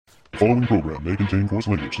following program may contain coarse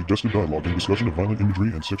language, suggestive dialogue, and discussion of violent imagery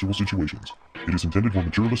and sexual situations. It is intended for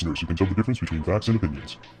mature listeners who can tell the difference between facts and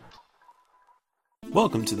opinions.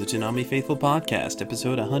 Welcome to the Toonami Faithful Podcast,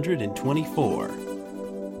 episode 124.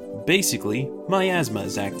 Basically, my asthma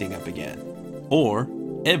is acting up again. Or,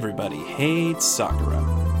 everybody hates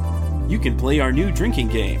Sakura. You can play our new drinking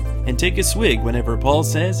game and take a swig whenever Paul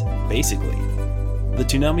says, basically. The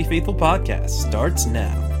Toonami Faithful Podcast starts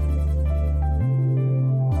now.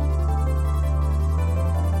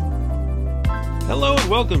 Hello and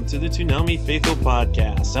welcome to the Toonami Faithful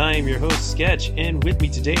Podcast. I am your host, Sketch, and with me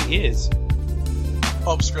today is...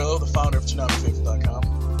 Paul Skrillo, the founder of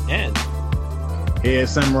ToonamiFaithful.com. And... Hey,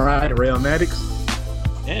 Samurai, the Railmatics.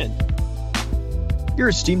 And... Your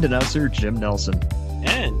esteemed announcer, Jim Nelson.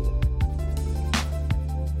 And...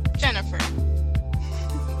 Jennifer.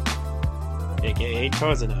 A.K.A.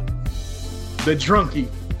 Tarzana. The Drunkie.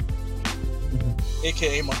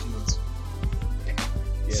 A.K.A. Monkey Moons. Yeah,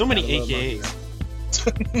 So many gotta love AKAs.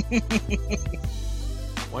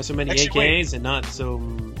 Why so many Actually, AKAs and not so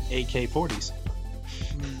AK-40s?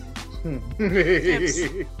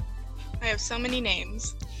 Monkey. I have so many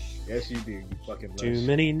names. Yes, you do. You fucking Too lush.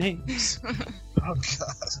 many names. Oh,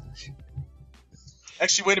 God.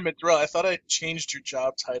 Actually, wait a minute, Darrell. I thought I changed your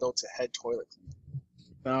job title to head toilet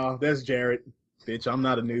No, that's Jared. Bitch, I'm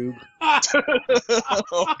not a noob. cleaner.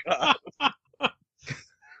 Oh, God.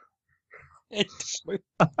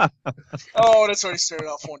 Oh, that's already started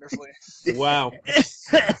off wonderfully. Wow.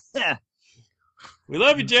 We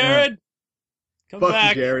love you, Jared. Come Fuck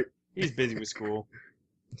back. you, Jared. He's busy with school.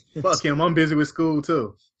 Fuck him. I'm busy with school,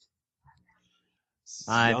 too.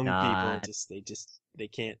 I'm Young not. people they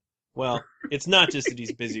can't. Well, it's not just that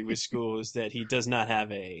he's busy with school; it's that he does not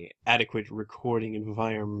have a adequate recording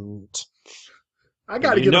environment. I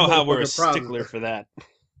gotta You get know a how we're a motherfucker props. stickler for that.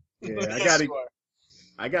 Yeah, Yes, you are.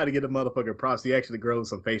 I gotta get a motherfucker props. He actually grows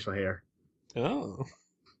some facial hair. Oh.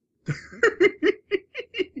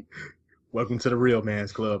 Welcome to the real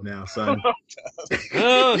man's club now, son.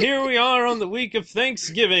 Well, here we are on the week of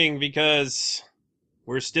Thanksgiving because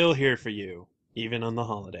we're still here for you, even on the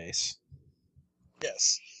holidays.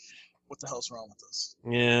 Yes. What the hell's wrong with us?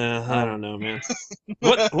 Yeah, I don't know, man.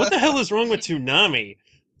 What the hell is wrong with Toonami?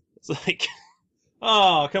 It's like,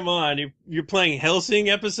 oh, come on, you're playing Hellsing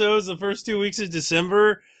episodes the first 2 weeks of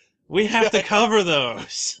December? We have to cover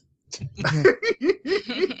those.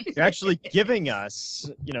 You're actually giving us,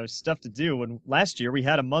 stuff to do. When last year we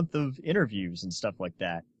had a month of interviews and stuff like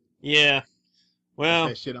that. Yeah. Well,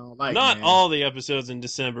 That shit I don't like, not man. all the episodes in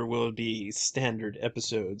December will be standard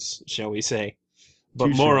episodes, shall we say. But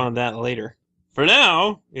Touche. more on that later. For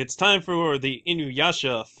now, it's time for the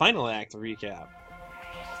Inuyasha Final Act recap.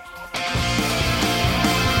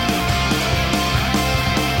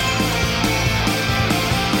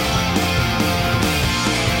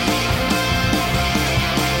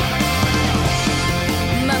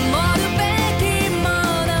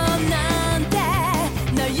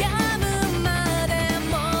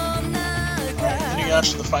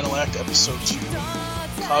 Inuyasha, the final act, episode 2.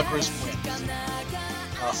 Kagura's Wind.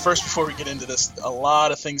 First, before we get into this, a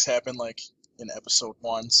lot of things happened, like, in episode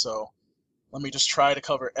 1, so let me just try to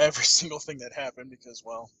cover every single thing that happened, because,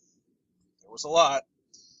 well, there was a lot.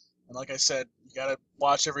 And like I said, you gotta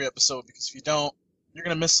watch every episode, because if you don't, you're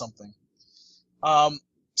gonna miss something.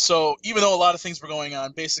 So, even though a lot of things were going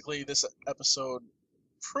on, basically this episode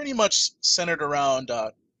pretty much centered around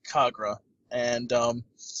Kagura, and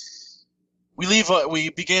we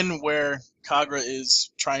begin where Kagura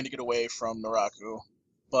is trying to get away from Naraku,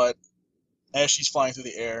 but as she's flying through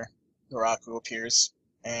the air, Naraku appears,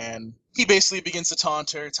 and he basically begins to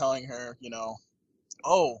taunt her, telling her,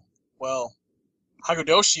 oh, well,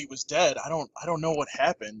 Hagoroshi was dead. I don't know what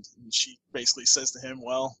happened. And she basically says to him,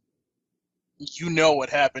 well, you know what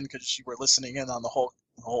happened because you were listening in on the whole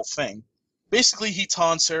thing. Basically, he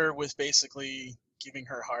taunts her with basically giving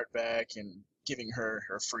her heart back and giving her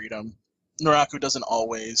her freedom. Naraku doesn't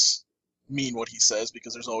always mean what he says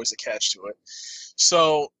because there's always a catch to it.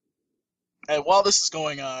 So, while this is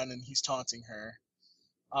going on and he's taunting her,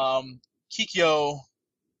 Kikyo.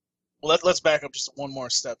 Well, let's back up just one more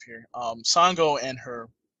step here. Sango and her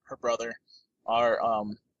brother are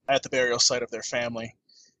at the burial site of their family,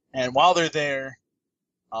 and while they're there,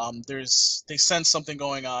 they sense something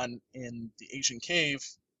going on in the ancient cave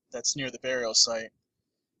that's near the burial site,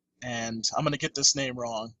 and I'm gonna get this name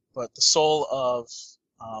wrong, but the soul of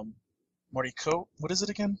Moriko. What is it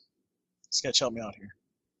again? Sketch, help me out here,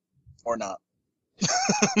 or not?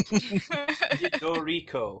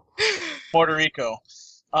 Midoriko. Puerto Rico.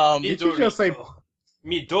 Did you just say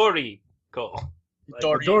Midoriko.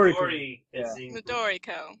 Midori. Midori. Yeah.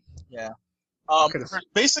 Midoriko. Yeah. could've-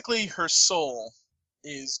 Basically, her soul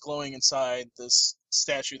is glowing inside this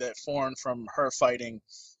statue that formed from her fighting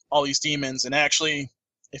all these demons. And actually,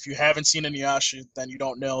 if you haven't seen Inuyasha, then you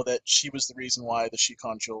don't know that she was the reason why the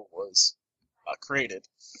Shikon Jewel was created.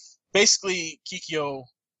 Basically, Kikyo,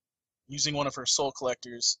 using one of her soul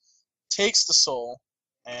collectors, takes the soul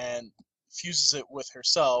and fuses it with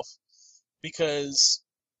herself because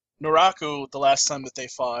Naraku, the last time that they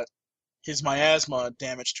fought, his miasma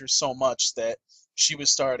damaged her so much that she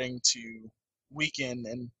was starting to weaken,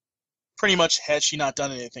 and pretty much had she not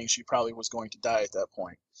done anything, she probably was going to die at that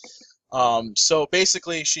point. So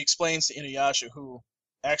basically, she explains to Inuyasha, who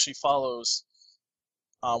actually follows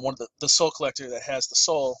one of the soul collector that has the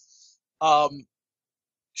soul.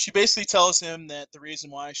 She basically tells him that the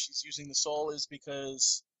reason why she's using the soul is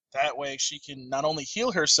because that way she can not only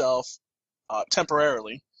heal herself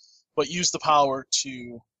temporarily, but use the power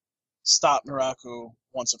to stop Naraku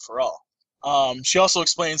once and for all. She also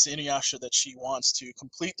explains to Inuyasha that she wants to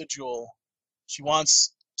complete the jewel. She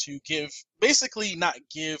wants to basically not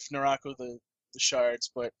give Naraku the shards,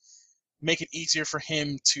 but make it easier for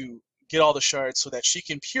him to get all the shards so that she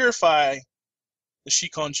can purify the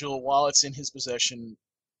Shikon Jewel while it's in his possession,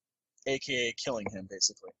 aka killing him,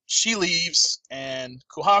 basically. She leaves, and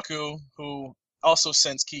Kohaku, who also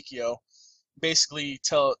sends Kikyo, basically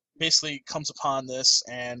comes upon this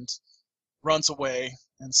and runs away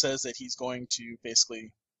and says that he's going to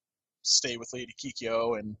basically stay with Lady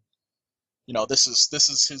Kikyo, and this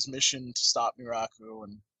is his mission to stop Naraku,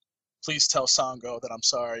 and please tell Sango that I'm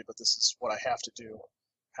sorry, but this is what I have to do,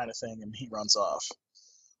 kind of thing, and he runs off.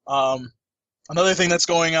 Another thing that's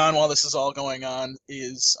going on while this is all going on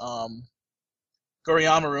is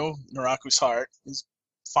Goriyamaru, Naraku's heart,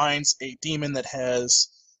 finds a demon that has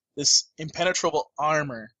this impenetrable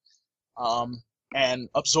armor, and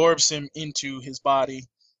absorbs him into his body,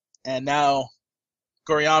 and now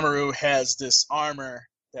Goriyamaru has this armor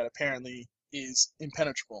that apparently is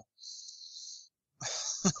impenetrable.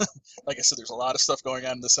 Like I said, there's a lot of stuff going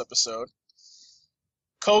on in this episode.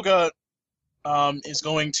 Koga is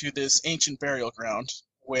going to this ancient burial ground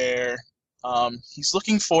where he's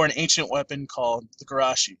looking for an ancient weapon called the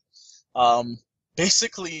Garashi.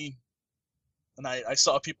 Basically, and I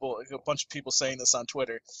saw a bunch of people saying this on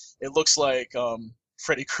Twitter, it looks like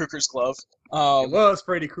Freddy Krueger's glove. It was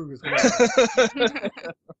Freddy Krueger's glove.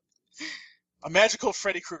 A magical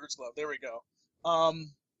Freddy Krueger's glove. There we go.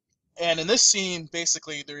 And in this scene,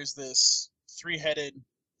 basically, there's this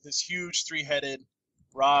huge three-headed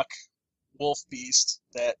rock wolf beast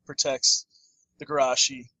that protects the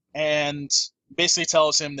Garashi, and basically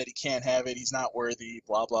tells him that he can't have it, he's not worthy,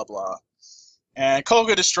 blah, blah, blah. And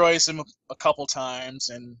Koga destroys him a couple times,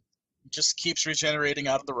 and just keeps regenerating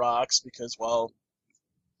out of the rocks because, well,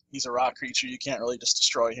 he's a rock creature, you can't really just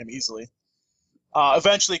destroy him easily.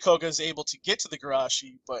 Eventually, Koga is able to get to the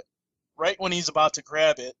Garashi, but right when he's about to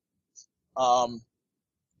grab it,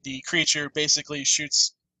 the creature basically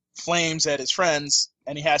shoots flames at his friends,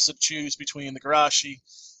 and he has to choose between the Garashi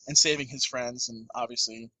and saving his friends. And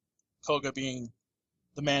obviously, Koga, being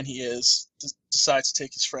the man he is, decides to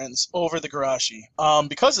take his friends over the Garashi.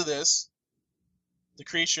 Because of this, the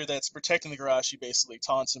creature that's protecting the Garashi basically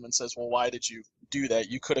taunts him and says, well, why did you do that?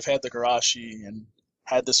 You could have had the Garashi and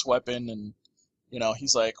had this weapon. And,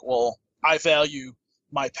 he's like, well, I value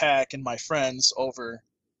my pack and my friends over,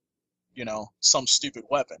 some stupid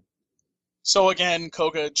weapon. So again,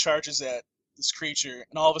 Koga charges at this creature,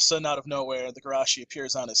 and all of a sudden, out of nowhere, the Garashi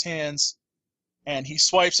appears on his hands, and he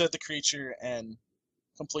swipes at the creature and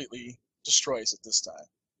completely destroys it this time,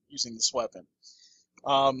 using this weapon.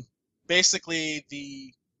 Basically,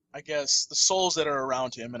 the souls that are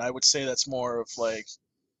around him, and I would say that's more of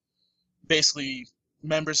basically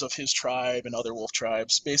members of his tribe and other wolf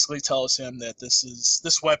tribes, basically tells him that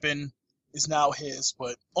this weapon is now his,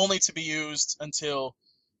 but only to be used until,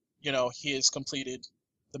 he has completed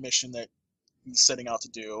the mission that he's setting out to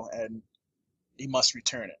do, and he must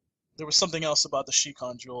return it. There was something else about the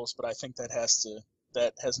Shikon jewels, but I think that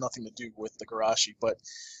has nothing to do with the Garashi. But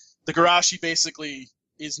the Garashi basically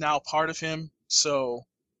is now part of him, so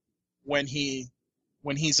when he's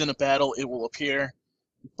in a battle, it will appear,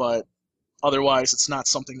 but otherwise it's not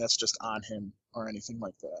something that's just on him or anything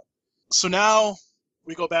like that. So now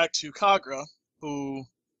we go back to Kagra, who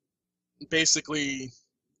basically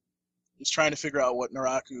is trying to figure out what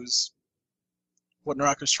Naraku's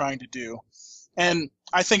trying to do. And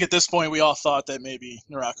I think at this point we all thought that maybe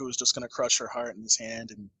Naraku was just going to crush her heart in his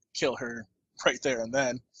hand and kill her right there and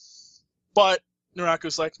then. But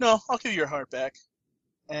Naraku's like, no, I'll give you your heart back.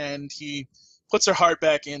 And he puts her heart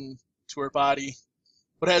back into her body.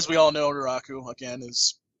 But as we all know, Naraku, again,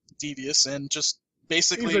 is devious and just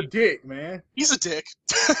basically He's a dick, man. He's a dick.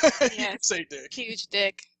 You could Yes. say dick. Huge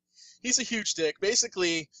dick. He's a huge dick.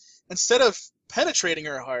 Basically, instead of penetrating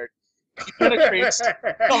her heart, he penetrates.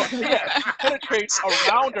 Oh yeah, he penetrates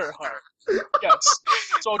around her heart. Yes.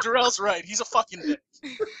 So Darrell's right. He's a fucking dick.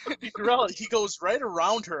 He goes right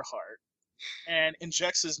around her heart and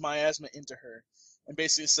injects his miasma into her, and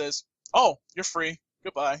basically says, "Oh, you're free.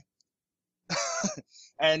 Goodbye."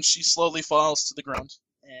 And she slowly falls to the ground,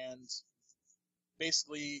 and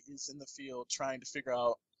basically is in the field trying to figure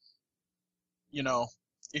out,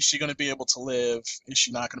 is she going to be able to live? Is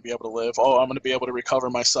she not going to be able to live? Oh, I'm going to be able to recover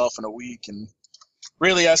myself in a week. And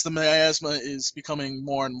really, as the miasma is becoming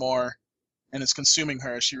more and more and is consuming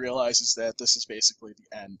her, she realizes that this is basically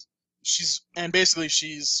the end. She's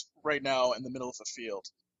right now in the middle of a field.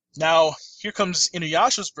 Now, here comes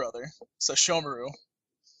Inuyasha's brother, Sesshomaru.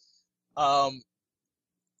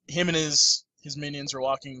 Him and his minions are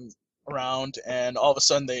walking around, and all of a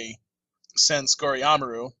sudden they sense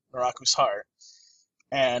Goriyamaru, Naraku's heart.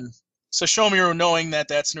 And Sesshomaru, knowing that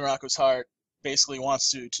that's Naraku's heart, basically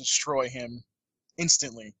wants to destroy him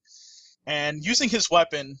instantly. And using his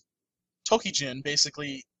weapon, Tokijin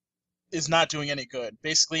basically is not doing any good.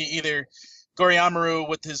 Basically, either Goriyamaru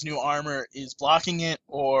with his new armor is blocking it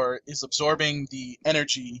or is absorbing the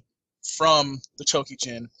energy from the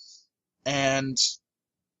Tokijin. And,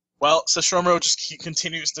 well, Sesshomaru he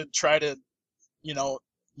continues to try to,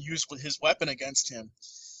 use his weapon against him.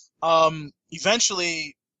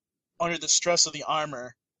 Eventually, under the stress of the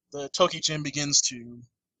armor, the Tokijin begins to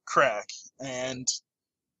crack, and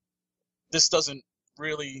this doesn't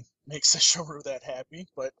really make Sesshomaru that happy,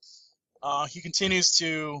 but he continues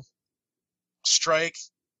to strike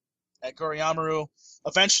at Goriyamaru.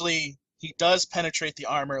 Eventually, he does penetrate the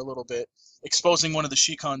armor a little bit, exposing one of the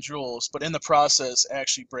Shikon jewels, but in the process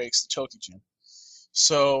actually breaks the Tokijin.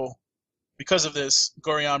 So, because of this,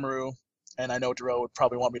 Goriyamaru, and I know Darrell would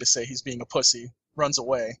probably want me to say he's being a pussy, runs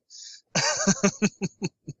away. That's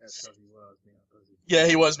because he was being a pussy. Yeah,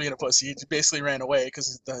 he was being a pussy. He basically ran away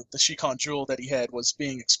because the Shikon jewel that he had was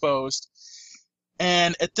being exposed.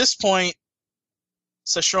 And at this point,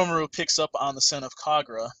 Sesshomaru picks up on the scent of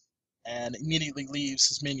Kagura and immediately leaves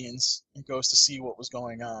his minions and goes to see what was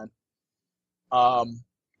going on.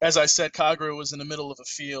 As I said, Kagura was in the middle of a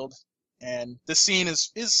field, and this scene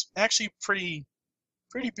is actually pretty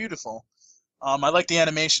beautiful. I like the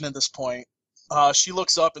animation at this point. She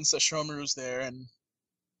looks up and Sesshomaru's there, and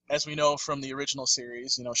as we know from the original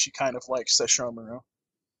series, she kind of likes Sesshomaru.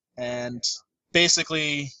 And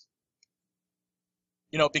basically,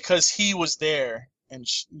 because he was there, and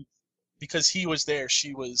she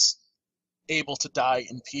was able to die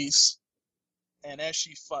in peace. And as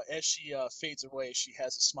she fades away, she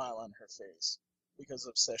has a smile on her face because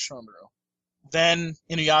of Sesshomaru. Then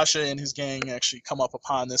Inuyasha and his gang actually come up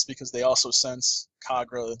upon this because they also sense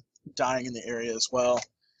Kagura dying in the area as well.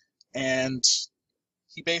 And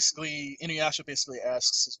Inuyasha basically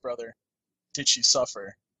asks his brother, did she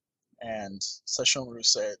suffer? And Sesshomaru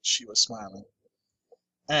said she was smiling.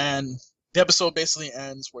 And the episode basically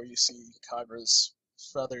ends where you see Kagura's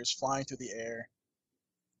feathers flying through the air,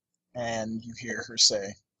 and you hear her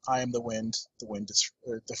say, I am the wind is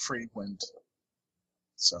the free wind.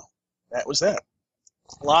 So that was that.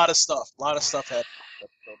 A lot of stuff happened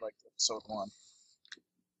in episode 1.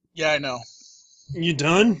 Yeah, I know. You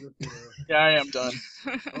done? Yeah, I am done.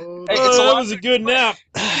 Oh, Hey, it's a that lot was to a good nap.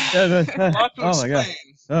 A lot to Oh my god. explain.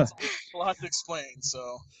 It's a lot to explain,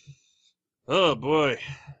 so. Oh boy.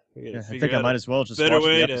 We gotta Yeah, I figure think I out might a as well just better watch the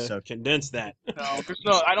way to episode. condense that.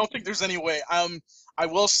 No, I don't think there's any way. I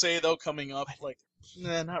will say though, coming up,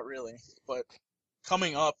 not really, but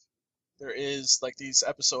coming up, there is these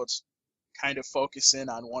episodes kind of focus in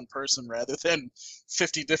on one person rather than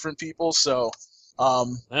 50 different people. So,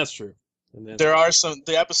 That's true. And then,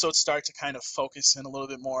 the episodes start to kind of focus in a little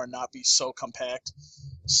bit more and not be so compact.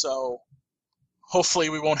 So, hopefully,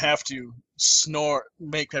 we won't have to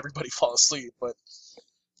make everybody fall asleep. But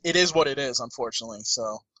it is what it is, unfortunately.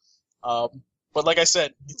 So, but like I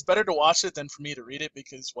said, it's better to watch it than for me to read it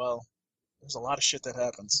because, well, there's a lot of shit that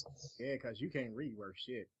happens. yeah, because you can't read worse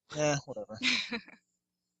shit. Yeah, whatever.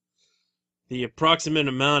 the approximate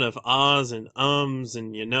amount of ahs and ums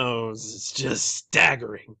and you knows is just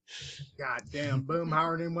staggering. Goddamn,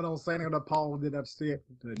 Boomhauer then went on Santa to Paul did upset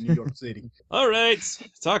to New York City. All right,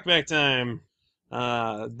 talkback time.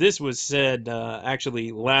 This was said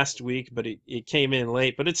actually last week, but it came in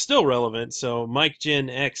late, but it's still relevant. So Mike Gen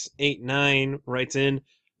X89 writes in,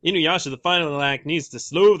 Inuyasha, the final act, needs to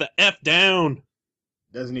slow the F down.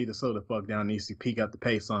 Doesn't need to slow the fuck down, needs to peak up the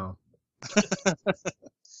pace on.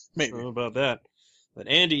 Maybe. I don't know about that. But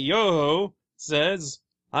Andy Yoho says,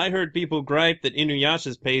 I heard people gripe that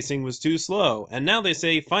Inuyasha's pacing was too slow, and now they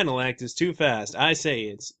say Final Act is too fast. I say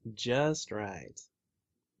it's just right.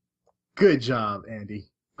 Good job, Andy.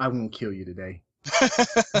 I won't kill you today.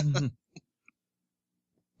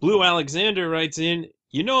 Blue Alexander writes in,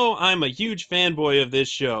 you know I'm a huge fanboy of this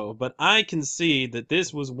show, but I concede that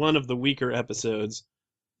this was one of the weaker episodes.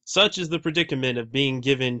 Such is the predicament of being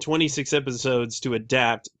given 26 episodes to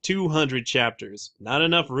adapt 200 chapters. Not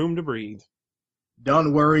enough room to breathe.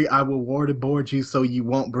 Don't worry, I will waterboard you so you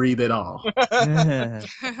won't breathe at all.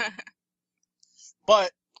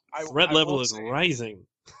 But Threat level will is say- rising.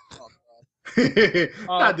 Oh, God.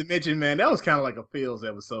 Not to mention, man, that was kind of like a Fields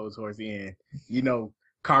episode towards the end. You know,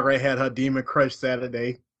 Kagura had her demon crush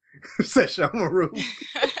Saturday. Sesshomaru.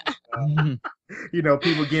 You know,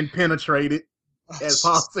 people getting penetrated, as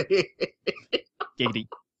Paul said. Giggity.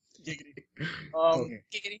 Giggity. Okay.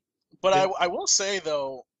 Giggity. But I will say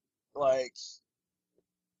though, like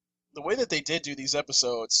the way that they did do these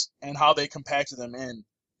episodes and how they compacted them in,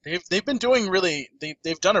 they've been doing really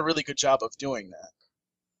they've done a really good job of doing that.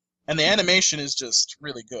 And the animation is just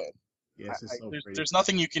really good. Yes, it's so pretty. There's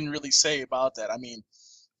nothing you can really say about that. I mean,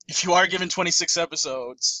 if you are given 26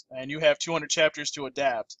 episodes and you have 200 chapters to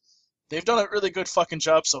adapt, they've done a really good fucking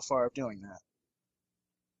job so far of doing that.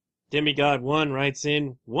 Demigod1 writes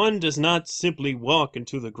in, one does not simply walk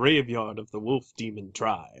into the graveyard of the wolf demon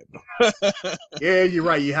tribe. Yeah, you're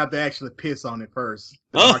right. You have to actually piss on it first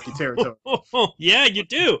to mark your territory. Yeah, you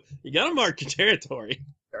do. You gotta mark your territory.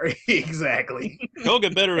 Exactly. Koga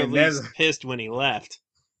better at And least that's- pissed when he left.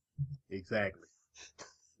 Exactly.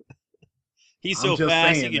 He's I'm so just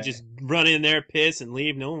fast he saying, could man. just run in there, piss, and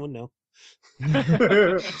leave. No one would know.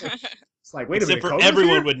 It's like, wait a Except minute. for Koga's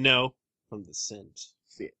everyone here? would know from the scent.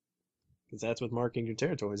 Shit. Because that's what marking your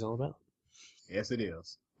territory is all about. Yes, it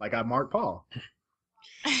is. Like I marked Paul.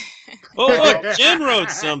 Oh, look, Jen wrote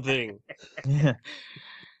something. Yeah.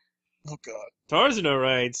 Oh god. Tarzana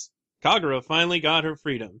writes, Kagura finally got her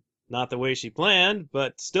freedom. Not the way she planned,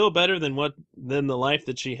 but still better than the life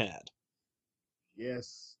that she had.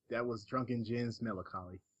 Yes, that was Drunken Jen's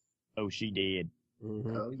melancholy. Oh, she did.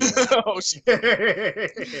 Mhm. Oh, yeah. Oh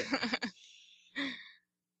shit.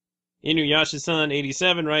 Inuyasha-san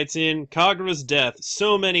 87 writes in, Kagura's death,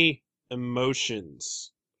 so many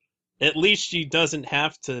emotions. At least she doesn't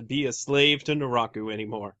have to be a slave to Naraku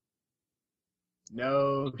anymore.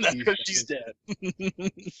 No, She's dead.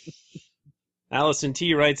 Allison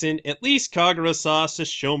T writes in, at least Kagura saw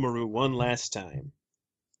Sesshomaru one last time.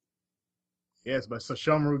 Yes, but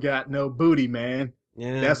Sesshomaru got no booty, man.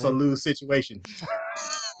 Yeah, That's a lose situation.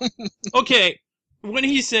 okay, when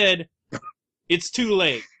he said, it's too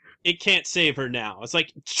late, it can't save her now. It's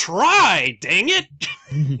like, try, dang it!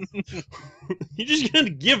 You just gonna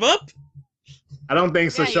give up? I don't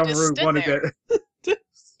think Yeah, you just Sesshomaru stood wanted there. that.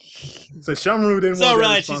 Sesshomaru didn't It's want that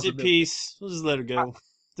alright, she's at responsibility. peace. We'll just let her go.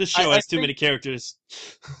 This show I has too think- many characters.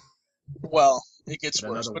 Well, it gets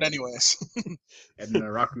But worse. another But one. anyways. And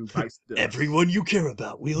Naraku bites the Everyone you care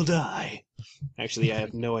about will die. Actually, I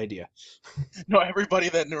have no idea. No, everybody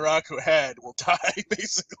that Naraku had will die,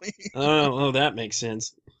 basically. Oh, that makes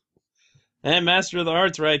sense. And Master of the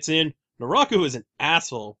Arts writes in, Naraku is an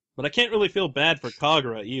asshole, but I can't really feel bad for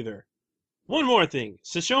Kagura either. One more thing,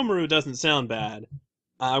 Sesshomaru doesn't sound bad.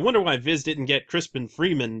 I wonder why Viz didn't get Crispin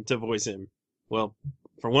Freeman to voice him. Well,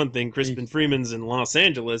 for one thing, Crispin Freeman's in Los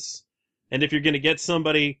Angeles, and if you're going to get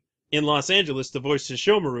somebody in Los Angeles to voice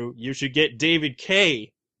Sesshomaru, you should get David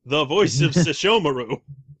Kaye, the voice of Sesshomaru.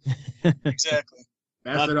 Exactly.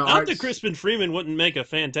 Master of the Not Arts. that Crispin Freeman wouldn't make a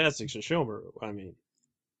fantastic Sesshomaru. I mean,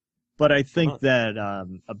 But I think Huh. that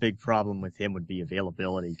a big problem with him would be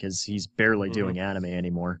availability because he's barely Mhm. doing anime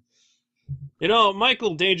anymore. you know,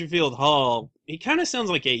 Michael Dangerfield Hall, he kind of sounds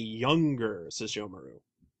like a younger Sesshomaru.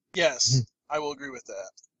 Yes, I will agree with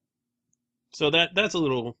that. So that's a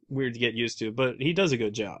little weird to get used to, but he does a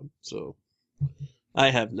good job. So I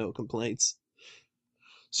have no complaints.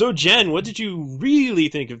 So Jen, what did you really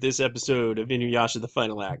think of this episode of Inuyasha: The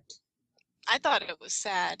Final Act? I thought it was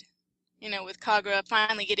sad. You know, with Kagura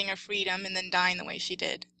finally getting her freedom and then dying the way she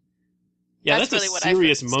did. Yeah, That's that's, really a what I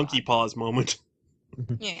serious focused monkey on. paws moment.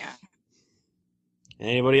 Yeah.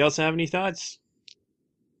 Anybody else have any thoughts?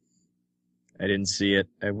 I didn't see it.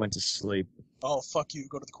 I went to sleep. Oh, fuck you.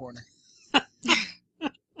 Go to the corner.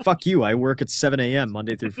 Fuck you. I work at 7 a.m.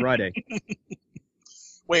 Monday through Friday.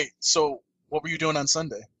 Wait, so what were you doing on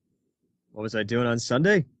Sunday? What was I doing on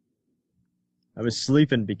Sunday? I was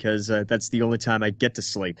sleeping because that's the only time I get to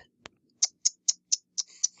sleep.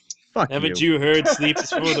 Fuck Haven't you. you heard sleep is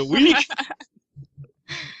for the weak?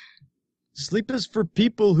 Sleep is for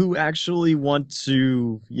people who actually want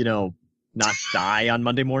to, not die on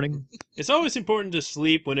Monday morning. It's always important to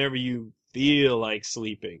sleep whenever you feel like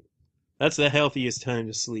sleeping. That's the healthiest time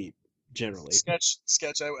to sleep, generally. Sketch.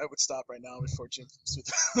 I would stop right now before Jim comes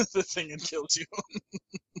with the thing and kills you.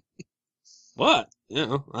 What?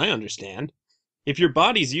 I understand. If your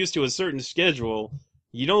body's used to a certain schedule,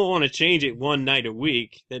 you don't want to change it one night a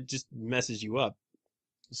week. That just messes you up.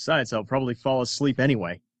 Besides, I'll probably fall asleep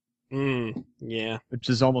anyway, Yeah. which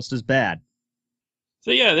is almost as bad.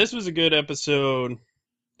 So yeah, this was a good episode.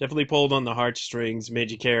 Definitely pulled on the heartstrings, made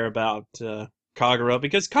you care about Kagura,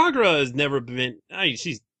 because Kagura has never been...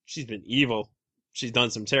 she's been evil. She's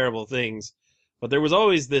done some terrible things. But there was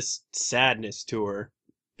always this sadness to her,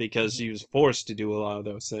 because she was forced to do a lot of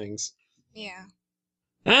those things. Yeah.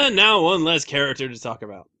 And now one less character to talk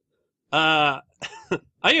about. I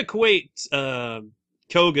equate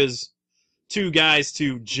Koga's two guys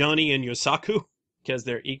to Johnny and Yosaku, because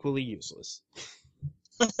they're equally useless.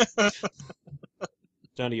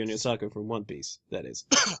 Johnny and Yosaku from One Piece, that is.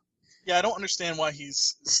 Yeah, I don't understand why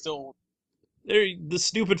he's still... They're the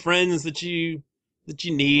stupid friends that you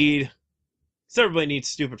need. Because everybody needs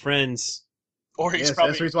stupid friends. Or he's Yes, probably...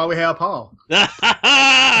 that's the reason why we have Paul.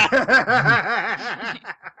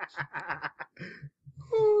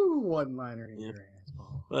 Ooh, one-liner in your ass,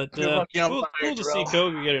 Paul. But You're lucky I'm cool fired, to see Darrell.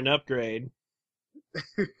 Koga get an upgrade.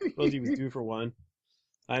 Suppose he was due for one.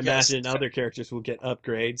 I Yes. imagine other characters will get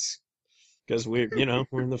upgrades. Because we're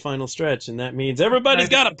in the final stretch, and that means everybody's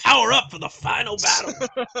got to power up for the final battle.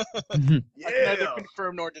 I can neither Yeah.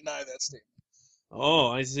 confirm nor deny that statement. Oh,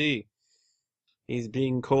 I see. He's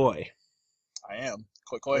being coy. I am.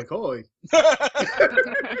 Koi. Koi.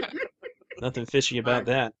 Nothing fishy about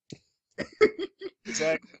that.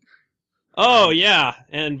 Exactly. Oh, yeah,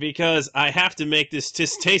 and because I have to make this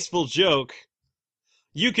distasteful joke,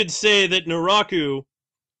 you could say that Naraku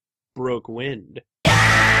broke wind.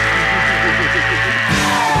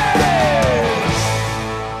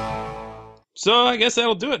 So I guess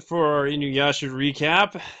that'll do it for our Inuyasha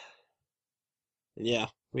recap. Yeah,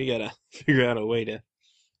 we gotta figure out a way to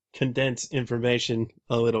condense information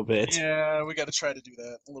a little bit. Yeah, we got to try to do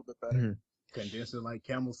that a little bit better. Condense it like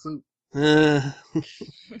camel soup. Yeah,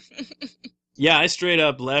 I straight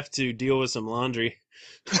up left to deal with some laundry.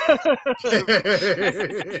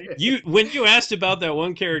 When you asked about that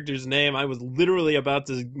one character's name, I was literally about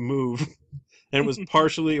to move and was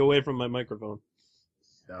partially away from my microphone.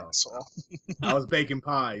 No, So, I was baking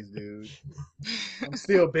pies, dude. I'm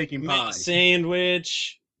still baking Make a pies.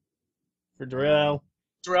 sandwich for Darrell.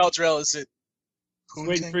 Darrell, is it?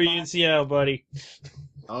 Waiting for you in Seattle, buddy.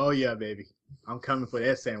 Oh yeah, baby. I'm coming for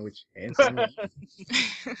that sandwich. And sandwich.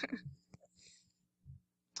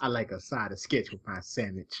 I like a side of sketch with my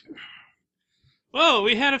sandwich. Well,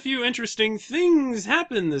 we had a few interesting things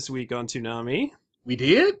happen this week on Toonami. We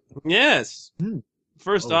did? Yes.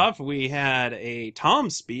 First Oh. off, we had a Tom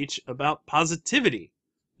speech about positivity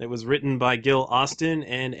that was written by Gil Austin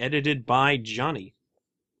and edited by Johnny.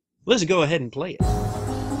 Let's go ahead and play it.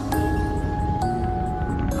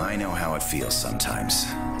 I know how it feels sometimes.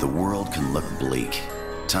 The world can look bleak.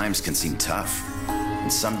 Times can seem tough.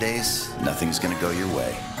 And some days, nothing's gonna go your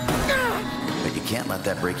way. But you can't let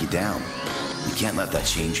that break you down. You can't let that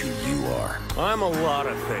change who you are. I'm a lot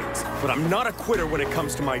of things, but I'm not a quitter when it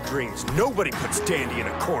comes to my dreams. Nobody puts Dandy in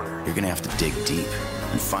a corner. You're gonna have to dig deep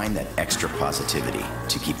and find that extra positivity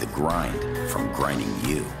to keep the grind from grinding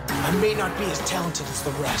you. I may not be as talented as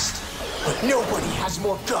the rest, but nobody has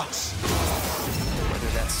more guts. Whether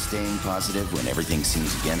that's staying positive when everything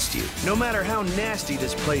seems against you, No matter how nasty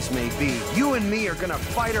this place may be, you and me are gonna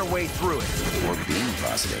fight our way through it. or being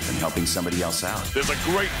positive and helping somebody else out, There's a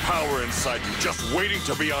great power inside you just waiting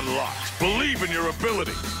to be unlocked. Believe in your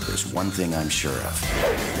ability. there's one thing I'm sure of.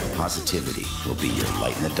 Positivity will be your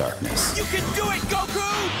light in the darkness. You can do it, Goku!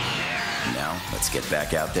 Now, let's get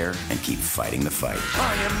back out there and keep fighting the fight.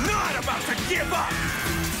 I am not about to give up!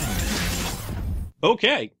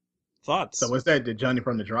 Okay. Thoughts? So what's that? The Johnny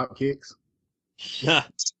from the Drop Kicks?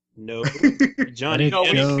 No. Let Johnny, it No,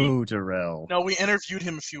 we- go, Darrell. No, we interviewed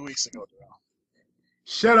him a few weeks ago,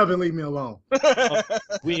 Shut up and leave me alone. Darrell.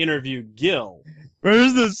 we interviewed Gil.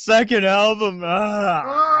 Where's the second album?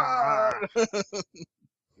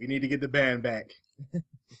 We need to get the band back.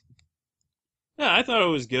 Yeah, I thought it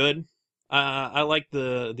was good. I like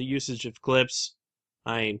the usage of clips.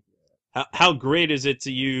 How great is it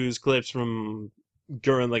to use clips from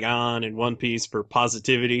Gurren Lagann and One Piece for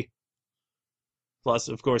positivity? Plus,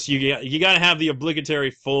 of course, you got to have the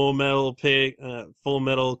obligatory Full Metal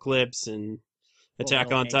clips and Attack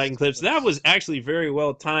Metal on Titan gangster clips. That clips. was actually very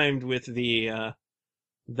well timed with the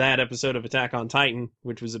that episode of Attack on Titan,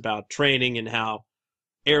 which was about training and how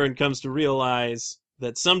Eren comes to realize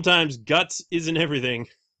that sometimes guts isn't everything.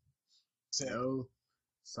 So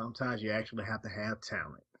sometimes you actually have to have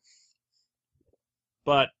talent.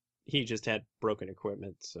 But he just had broken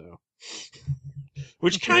equipment, so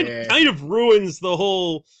which kind of ruins the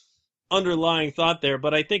whole underlying thought there,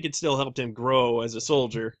 but I think it still helped him grow as a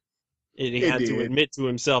soldier. He had to admit to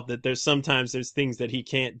himself that there's things that he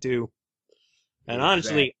can't do. And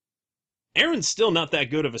honestly, Eren's still not that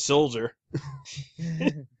good of a soldier.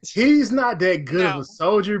 He's not that good of a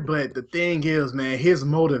soldier, but the thing is, man, his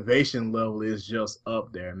motivation level is just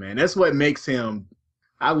up there, man. That's what makes him,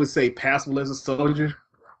 I would say, passable as a soldier.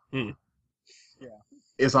 Hmm. Yeah.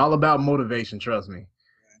 It's all about motivation, trust me.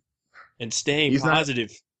 And staying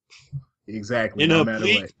positive. Exactly. In no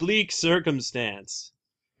a bleak circumstance.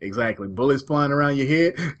 Exactly. Bullets flying around your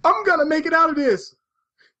head. I'm going to make it out of this.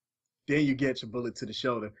 Then you get your bullet to the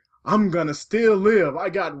shoulder. I'm going to still live. I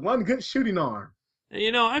got one good shooting arm.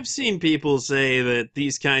 You know, I've seen people say that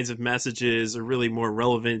these kinds of messages are really more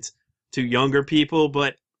relevant to younger people,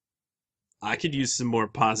 but I could use some more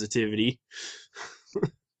positivity.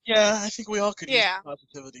 Yeah, I think we all could use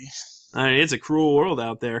positivity. I mean, it's a cruel world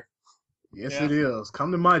out there. Yes, it is.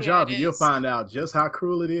 Come to my job and you'll find out just how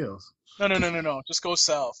cruel it is. No. Just go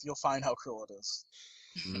south. You'll find how cruel it is.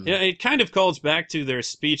 Yeah, it kind of calls back to their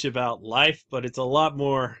speech about life, but it's a lot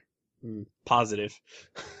more positive.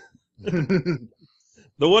 The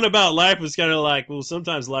one about life was kind of like, well,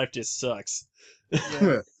 sometimes life just sucks.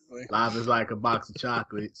 Yeah, life is like a box of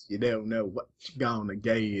chocolates. You don't know what you're gonna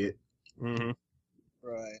get. Mm-hmm.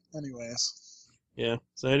 Right. Anyways. Yeah.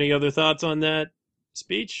 So any other thoughts on that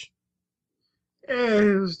speech?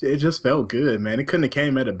 It just felt good, man. It couldn't have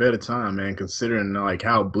came at a better time, man, considering like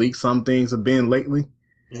how bleak some things have been lately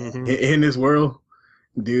in this world.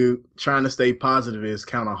 Dude, trying to stay positive is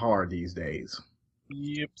kind of hard these days.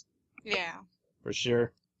 Yep. Yeah. For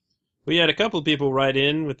sure. We had a couple people write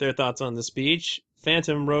in with their thoughts on the speech.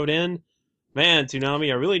 Phantom wrote in, "Man,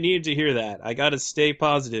 Toonami, I really needed to hear that. I gotta stay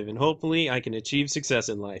positive, and hopefully I can achieve success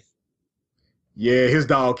in life." Yeah, his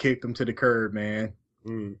dog kicked him to the curb, man.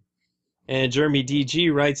 And Jeremy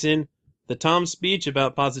DG writes in, "The Tom speech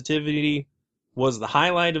about positivity was the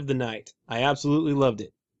highlight of the night. I absolutely loved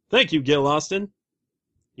it. Thank you, Gil Austin."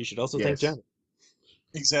 You should also thank Johnny.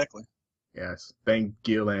 Exactly. Yes, thank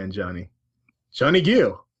Gil and Johnny. Johnny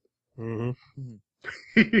Gill.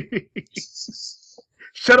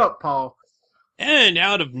 Shut up, Paul. And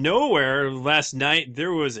out of nowhere, last night,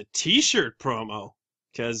 there was a t-shirt promo.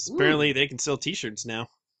 Because apparently they can sell t-shirts now.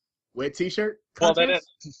 Wet t-shirt? Well, that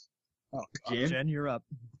is... Oh, Jen, you're up.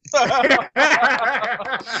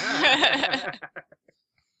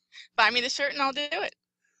 Buy me the shirt and I'll do it.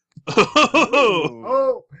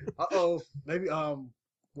 Uh-oh. Maybe,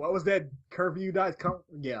 what was that curfew.com?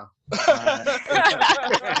 Yeah. She's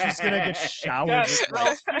gonna get showered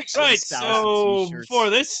with right, so before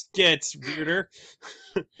this gets weirder,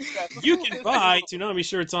 you can buy Toonami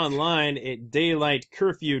shirts online at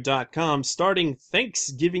daylightcurfew.com starting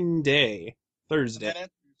Thanksgiving Day, Thursday.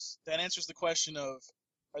 That answers the question of,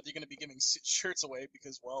 are they going to be giving shirts away?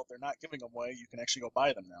 Because, well, if they're not giving them away, you can actually go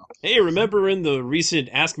buy them now. Hey, remember in the recent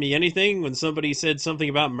Ask Me Anything when somebody said something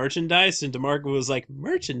about merchandise and DeMarco was like,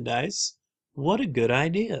 merchandise? What a good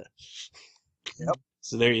idea. Yep.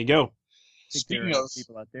 So there you go. Speaking of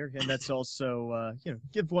people out there, and that's also,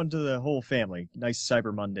 give one to the whole family. Nice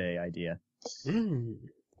Cyber Monday idea. And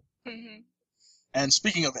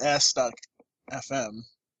speaking of Ask.fm.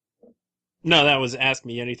 No, that was Ask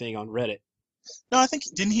Me Anything on Reddit. No, I think,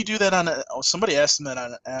 didn't he do that on, somebody asked him that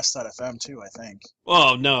on Ask.fm too, I think.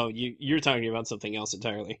 Well, no, you're talking about something else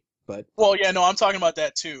entirely. But well, yeah, no, I'm talking about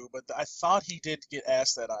that too, but I thought he did get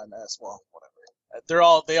asked that on well, whatever.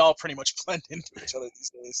 They all pretty much blend into each other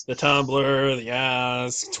these days. The Tumblr, the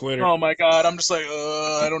Ask, Twitter. Oh my god, I'm just like,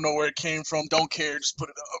 I don't know where it came from, don't care, just put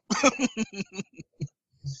it up.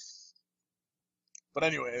 But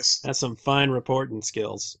anyways. That's some fine reporting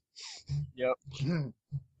skills. Yep.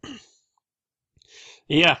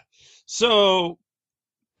 Yeah. So,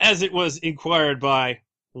 as it was inquired by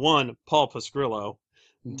one Paul Pascrillo,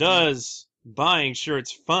 does buying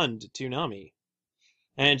shirts fund Toonami?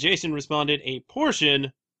 And Jason responded, a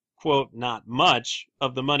portion, quote, not much,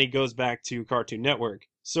 of the money goes back to Cartoon Network.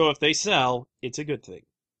 So if they sell, it's a good thing.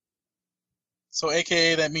 So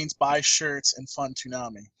AKA that means buy shirts and fund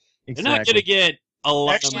Toonami. Exactly. They're not going to get a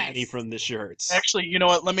lot of money from the shirts. Actually, you know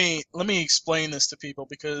what? Let me explain this to people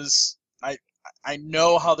because I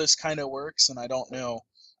know how this kind of works and I don't know,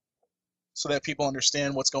 so that people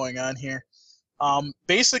understand what's going on here.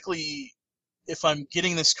 Basically, if I'm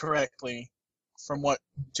getting this correctly, from what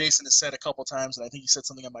Jason has said a couple times, and I think he said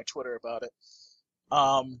something on my Twitter about it.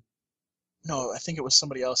 No, I think it was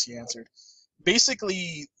somebody else he answered.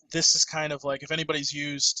 Basically, this is kind of like if anybody's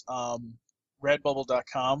used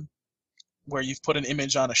Redbubble.com, where you've put an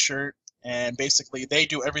image on a shirt, and basically they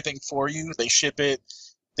do everything for you. They ship it,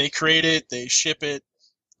 they create it, they ship it,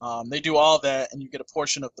 they do all that, and you get a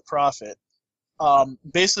portion of the profit.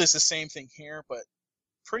 Basically, it's the same thing here, but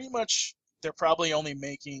pretty much they're probably only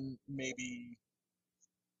making maybe,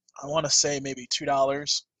 I want to say maybe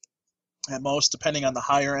 $2 at most, depending on the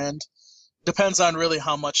higher end. Depends on really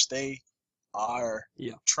how much they are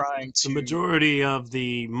trying to. The majority of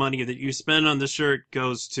the money that you spend on the shirt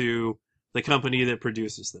goes to the company that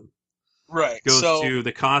produces them. Right. Goes to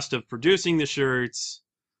the cost of producing the shirts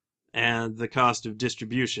and the cost of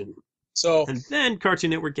distribution. And then Cartoon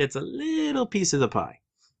Network gets a little piece of the pie.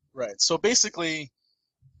 Right. So basically,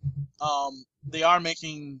 they are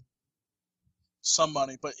making some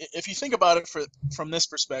money, but if you think about it from this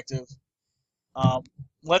perspective,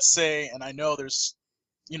 let's say, and I know there's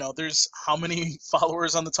how many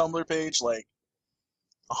followers on the Tumblr page? Like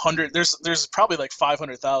 100. There's probably like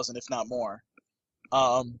 500,000, if not more.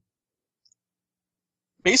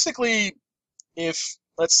 Basically, if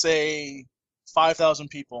let's say 5,000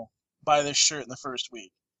 people buy this shirt in the first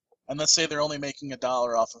week, and let's say they're only making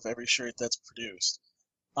 $1 off of every shirt that's produced,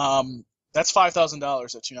 that's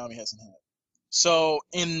 $5,000 that Toonami hasn't had. So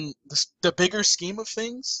in the bigger scheme of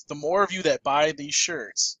things, the more of you that buy these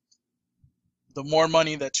shirts, the more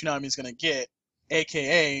money that Toonami is going to get,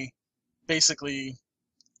 aka basically,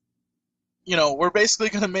 we're basically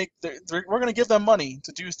going to make we're going to give them money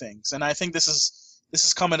to do things, and I think this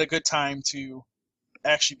is come at a good time to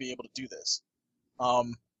actually be able to do this.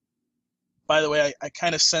 By the way, I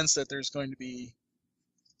kind of sense that there's going to be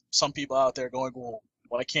some people out there going, well,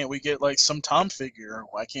 why can't we get like some Tom figure? Or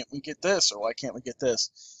why can't we get this? Or why can't we get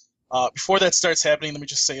this? Before that starts happening, let me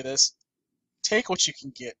just say this: take what you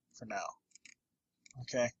can get for now.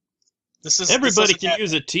 Okay. Everybody can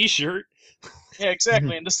use a T-shirt. Yeah,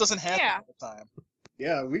 exactly, and this doesn't happen all the time.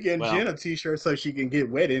 Yeah, we getting Jen a T-shirt so she can get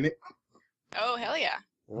wet in it. Oh, hell yeah.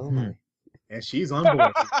 And she's on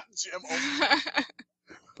board. Jim,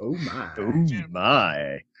 oh my. Oh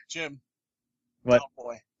my. Jim. What? Down,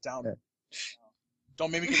 boy. Down.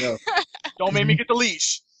 Don't make me get don't make me get the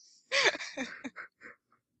leash.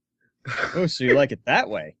 Oh, so you like it that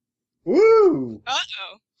way? Woo!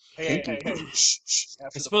 Uh-oh. Hey. Shh.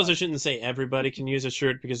 I suppose I shouldn't say everybody can use a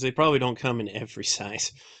shirt because they probably don't come in every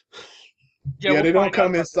size. Yeah, they don't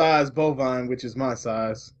come in size bovine, which is my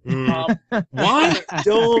size. Why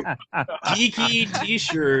don't geeky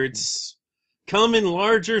T-shirts come in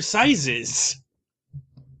larger sizes?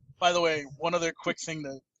 By the way, one other quick thing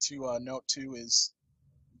to note too is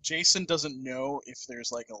Jason doesn't know if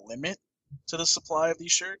there's like a limit to the supply of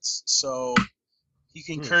these shirts, so he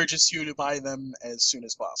encourages you to buy them as soon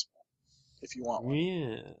as possible if you want one.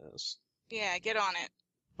 Yes. Yeah, get on it.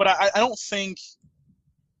 But I don't think.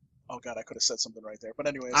 Oh god, I could have said something right there. But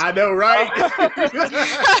anyways, I know, right?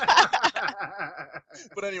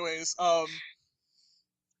 But anyways, now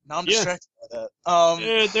I'm distracted by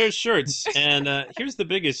that. There's shirts, and here's the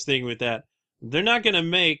biggest thing with that: they're not gonna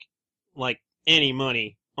make like any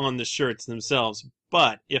money on the shirts themselves,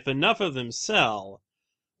 but if enough of them sell,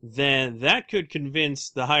 then that could convince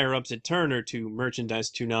the higher ups at Turner to merchandise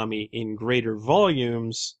Toonami in greater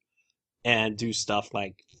volumes and do stuff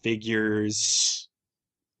like figures.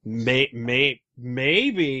 Maybe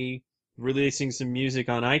releasing some music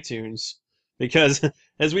on iTunes, because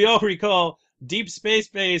as we all recall, Deep Space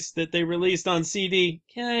Base that they released on CD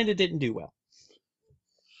kind of didn't do well.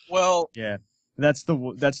 Well, yeah, that's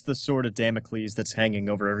the sword of Damocles that's hanging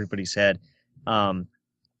over everybody's head. You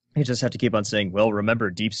just have to keep on saying, well, remember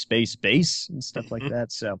Deep Space Base and stuff like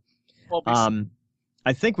that. So,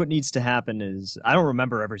 I think what needs to happen is, I don't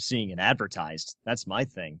remember ever seeing it advertised. That's my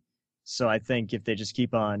thing. So I think if they just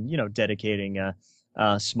keep on, dedicating a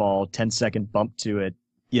small 10-second bump to it,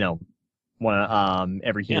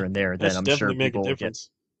 every here and there, then I'm sure people will get.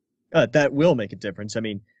 That will make a difference. I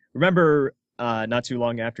mean, remember not too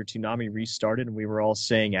long after Toonami restarted and we were all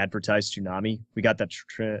saying advertise Toonami, we got that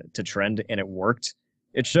to trend and it worked.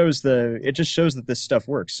 It just shows that this stuff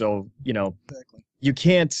works. So, exactly. You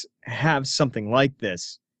can't have something like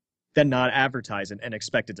this then not advertise it and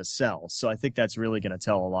expect it to sell. So I think that's really going to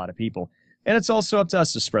tell a lot of people. And it's also up to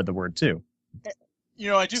us to spread the word, too.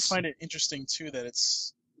 I do find it interesting, too, that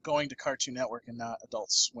it's going to Cartoon Network and not Adult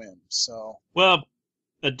Swim. So, well,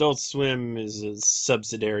 Adult Swim is a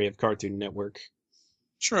subsidiary of Cartoon Network.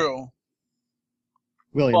 True.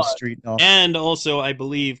 Street. And also, I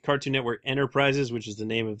believe Cartoon Network Enterprises, which is the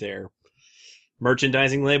name of their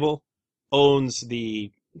merchandising label, owns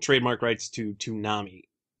the trademark rights to Toonami.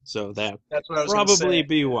 So that's what I was probably gonna say.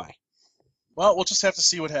 be why. Well, we'll just have to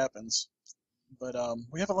see what happens. But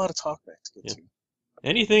we have a lot of talkback to get to.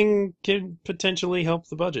 Anything can potentially help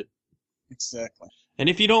the budget. Exactly. And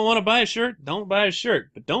if you don't want to buy a shirt, don't buy a shirt.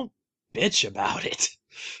 But don't bitch about it.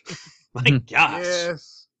 My gosh.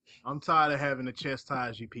 Yes. I'm tired of having to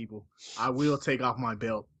chastise you people. I will take off my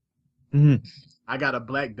belt. I got a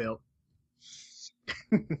black belt.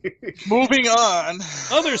 Moving on.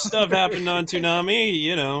 Other stuff happened on Toonami,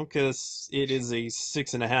 you know, because it is a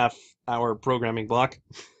 6.5-hour programming block.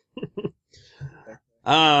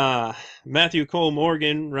 Matthew Cole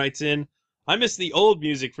Morgan writes in, I miss the old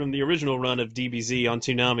music from the original run of DBZ on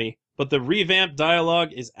Toonami, but the revamped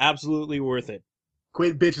dialogue is absolutely worth it.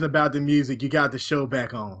 Quit bitching about the music. You got the show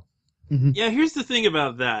back on. Yeah, here's the thing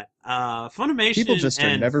about that. Funimation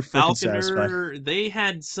and never Falconer, they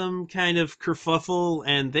had some kind of kerfuffle,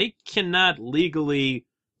 and they cannot legally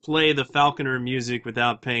play the Falconer music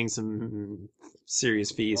without paying some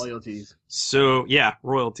serious fees. Royalties. So, yeah,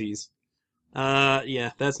 royalties.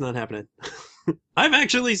 Yeah, that's not happening. I've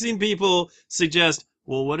actually seen people suggest,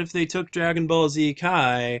 well, what if they took Dragon Ball Z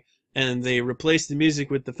Kai and they replaced the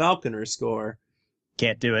music with the Falconer score?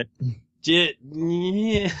 Can't do it.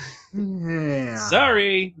 Yeah.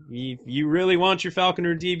 Sorry. If you really want your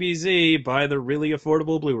Falconer DBZ, buy the really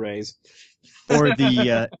affordable Blu-rays. Or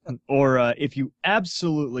if you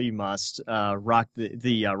absolutely must, rock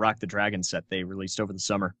the Dragon set they released over the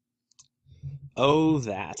summer. Oh,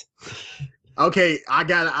 that. Okay, I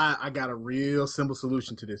got a real simple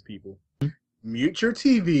solution to this, people. Mute your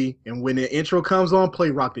TV, and when the intro comes on,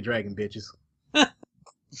 play Rock the Dragon, bitches.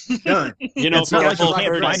 Done. You know, it's not like you can't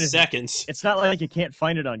 30 find seconds. It's not like you can't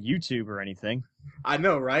find it on YouTube or anything. I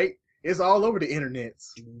know, right? It's all over the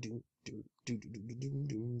internets.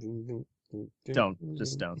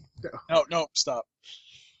 Just don't. No, stop.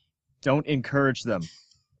 Don't encourage them.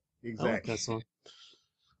 Exactly. That song.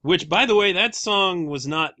 Which, by the way, that song was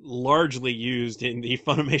not largely used in the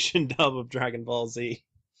Funimation dub of Dragon Ball Z.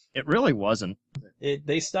 It really wasn't.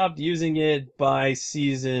 They stopped using it by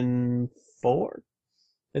season 4,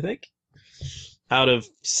 I think, out of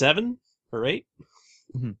 7 or 8,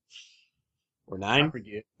 or 9.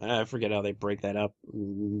 I forget how they break that up.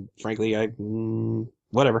 Frankly,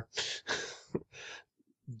 whatever.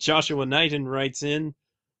 Joshua Knighton writes in,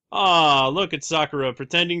 "Ah, look at Sakura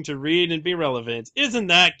pretending to read and be relevant. Isn't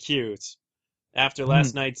that cute? After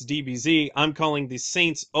last night's DBZ, I'm calling the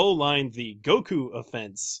Saints O-line the Goku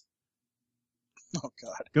offense." Oh,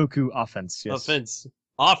 God. Goku offense, yes.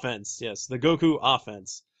 Offense, yes. The Goku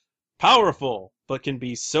offense. Powerful, but can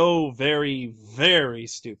be so very, very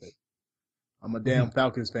stupid. I'm a damn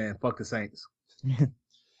Falcons fan. Fuck the Saints.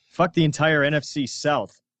 Fuck the entire NFC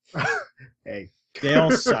South. Hey. They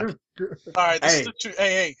all suck. All right, this is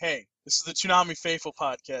hey. This is the Toonami Faithful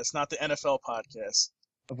podcast, not the NFL podcast.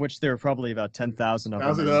 Of which there are probably about 10,000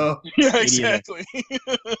 of them. Yeah, exactly.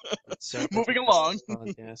 Moving along.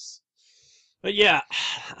 Podcast. But yeah,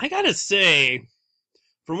 I gotta say,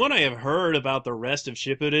 from what I have heard about the rest of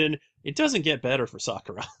Shippuden, it doesn't get better for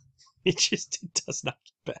Sakura. It does not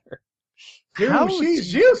get better. Dude,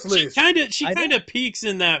 she's useless. She kind of peaks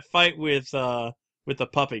in that fight with the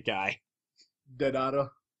puppet guy. Deidara.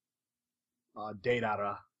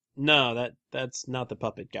 Deidara. No, that's not the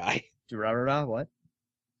puppet guy. Durarara, what?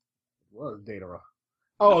 What was Deidara?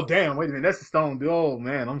 Oh, damn, wait a minute. That's the stone dude. Oh,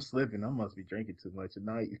 man, I'm slipping. I must be drinking too much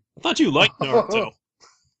tonight. I thought you liked Naruto.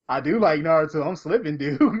 I do like Naruto. I'm slipping,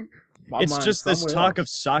 dude. It's just this talk of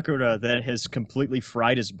Sakura that has completely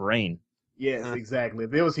fried his brain. Yes, exactly.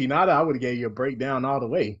 If it was Hinata, I would have gave you a breakdown all the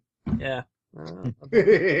way. Yeah.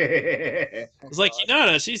 It's like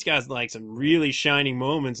Hinata, she's got like some really shining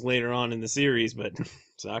moments later on in the series, but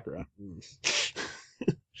Sakura.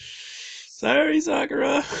 Sorry,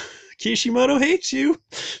 Sakura. Kishimoto hates you.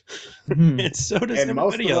 And so does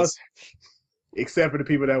everybody else. Except for the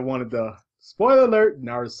people that wanted the spoiler alert,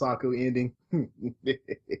 Narusaku ending.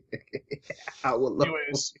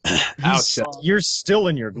 Ouch. You're still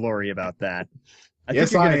in your glory about that. I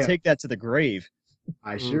think you're going to take that to the grave.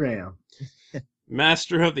 I sure am.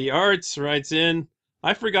 Master of the Arts writes in,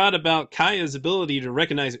 I forgot about Kaya's ability to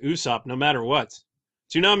recognize Usopp no matter what.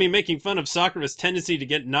 Toonami making fun of Sakura's tendency to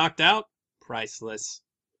get knocked out? Priceless.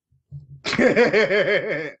 Like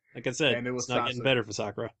I said, it's not getting better for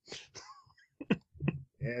Sakura.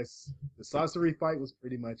 Yes, the sorcery fight was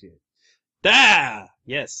pretty much it.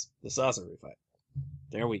 Yes, the sorcery fight.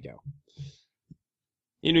 There we go.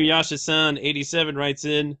 Inuyasha-san 87 writes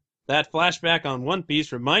in, that flashback on One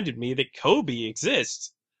Piece reminded me that Kobe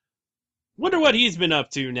exists. Wonder what he's been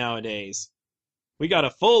up to nowadays. We got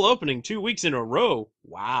a full opening 2 weeks in a row.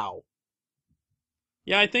 Wow.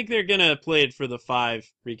 Yeah, I think they're gonna play it for the 5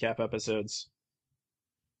 recap episodes.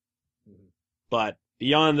 But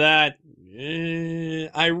beyond that,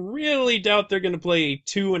 I really doubt they're gonna play a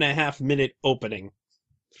 2.5-minute opening.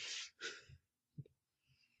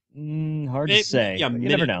 Hard to say. Yeah, you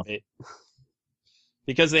never know.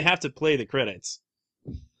 Because they have to play the credits.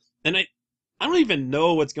 And I don't even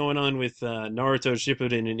know what's going on with Naruto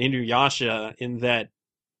Shippuden and Inuyasha in that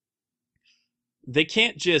they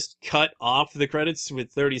can't just cut off the credits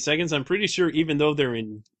with 30 seconds. I'm pretty sure even though they're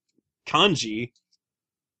in kanji,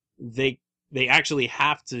 they actually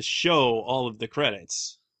have to show all of the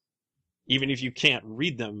credits. Even if you can't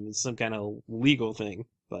read them, it's some kind of legal thing.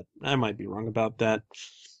 But I might be wrong about that.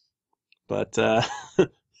 But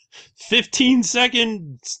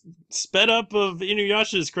 15-second sped up of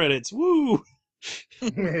Inuyasha's credits. Woo!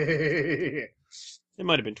 It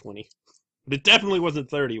might have been 20. But it definitely wasn't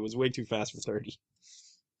 30. It was way too fast for 30.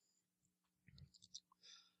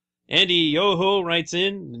 Andy Yoho writes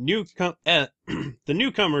in, the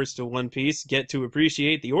newcomers to One Piece get to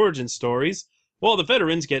appreciate the origin stories, while the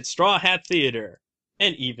veterans get Straw Hat Theater.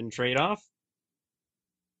 An even trade-off.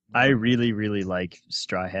 I really, really like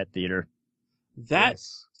Straw Hat Theater. That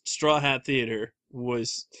Straw Hat Theater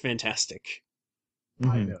was fantastic.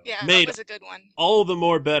 Mm-hmm. Yeah, Made that was a good one. All the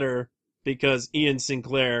more better because Ian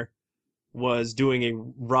Sinclair was doing a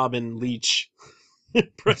Robin Leach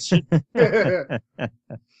impression. The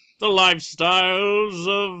lifestyles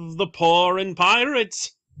of the poor and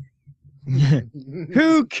pirates.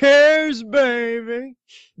 Who cares, baby?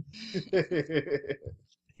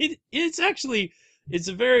 It's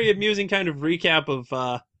a very amusing kind of recap of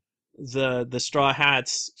the Straw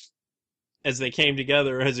Hats as they came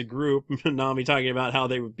together as a group. Nami talking about how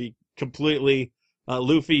they would be completely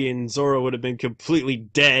Luffy and Zoro would have been completely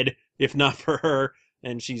dead if not for her,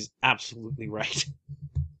 and she's absolutely right.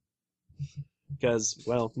 Because,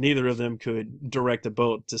 well, neither of them could direct a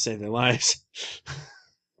boat to save their lives.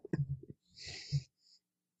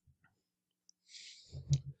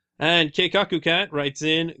 And Keikaku Cat writes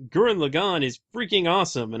in, Gurren Lagann is freaking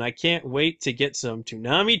awesome, and I can't wait to get some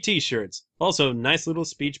Toonami t-shirts. Also, nice little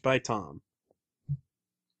speech by Tom.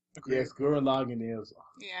 Yes, Gurren Lagann is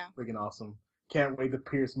freaking awesome. Can't wait to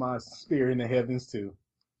pierce my spear in the heavens, too.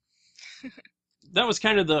 That was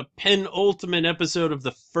kind of the penultimate episode of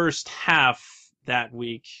the first half that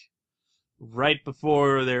week, right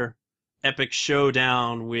before their epic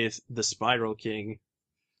showdown with the Spiral King.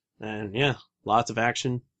 And yeah, lots of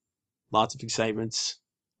action, lots of excitements.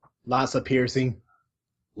 Lots of piercing.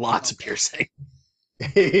 Lots of piercing.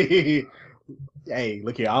 Hey,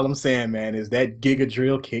 look here, all I'm saying, man, is that Giga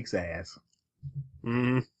Drill kicks ass.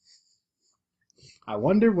 I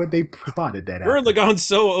wonder what they plotted that out. Gurren Lagann's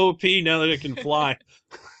so OP now that it can fly.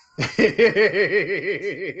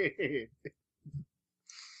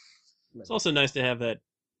 It's also nice to have that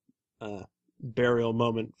burial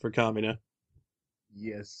moment for Kamina.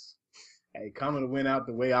 Yes. Hey, Kamina went out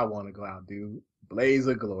the way I want to go out, dude. Blaze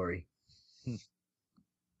of glory.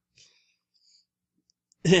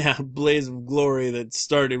 Yeah, blaze of glory that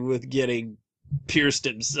started with getting pierced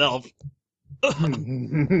himself.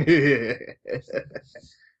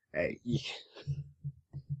 Hey,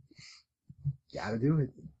 gotta do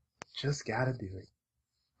it. Just gotta do it.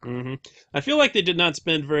 Mm-hmm. I feel like they did not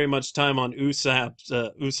spend very much time on Usopp's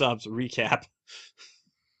recap.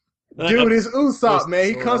 Dude, it's Usopp, man.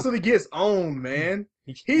 He constantly gets owned, man.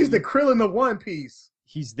 He's the Krillin of One Piece.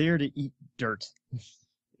 He's there to eat dirt.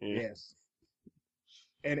 Yes.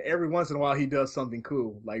 And every once in a while, he does something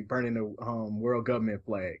cool, like burning the world government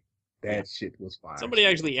flag. That shit was fire. Somebody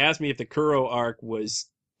actually asked me if the Kuro arc was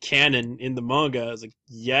canon in the manga. I was like,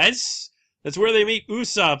 yes. That's where they meet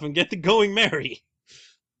Usopp and get the Going Merry.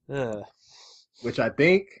 Which I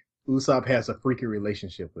think Usopp has a freaky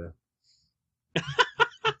relationship with.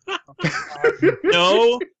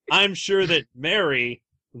 No, I'm sure that Mary,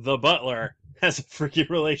 the butler, has a freaky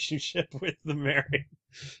relationship with the Mary.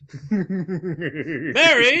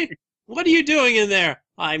 Mary, what are you doing in there?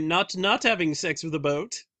 I'm not having sex with a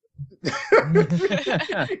boat.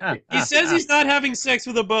 He says he's not having sex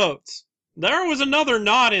with a boat. There was another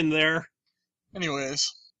knot in there.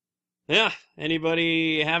 Anyways. Yeah.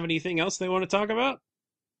 Anybody have anything else they want to talk about?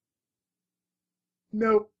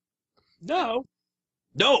 Nope. No.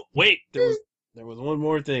 No. Wait. There was one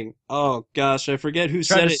more thing. Oh gosh, I forget who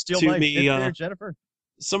said it to me. There, Jennifer.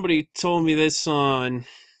 Somebody told me this on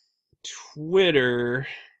Twitter.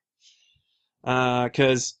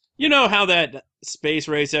 Because you know how that Space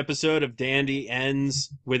Race episode of Dandy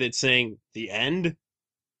ends with it saying the end?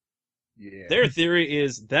 Yeah. Their theory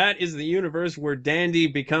is that is the universe where Dandy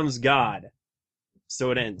becomes God.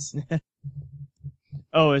 So it ends.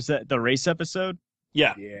 Oh, is that the race episode?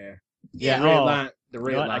 Yeah. Yeah. Yeah. Red Oh, line. The You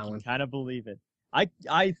red know what? I line can one. kind of believe it.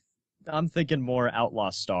 I'm thinking more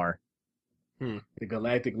Outlaw Star. The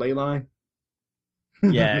galactic ley line.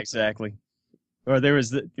 Yeah, exactly. Or there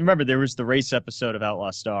was the race episode of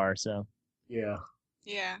Outlaw Star, so Yeah.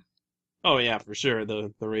 Yeah. Oh yeah, for sure.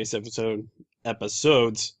 The race episodes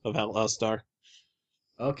of Outlaw Star.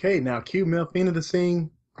 Okay, now cue Melfina to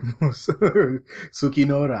sing Suki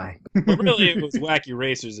no Rai. But really, it was Wacky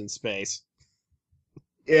Racers in space.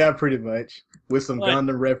 Yeah, pretty much. With some But-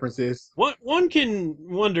 Gundam references. One can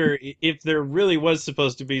wonder if there really was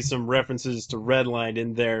supposed to be some references to Redline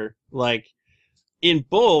in there. Like, in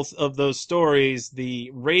both of those stories,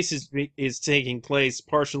 the race is taking place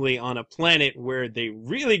partially on a planet where they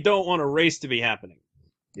really don't want a race to be happening.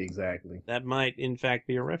 Exactly. That might, in fact,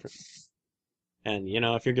 be a reference. And,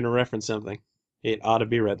 if you're going to reference something, it ought to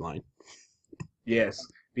be Redline. Yes,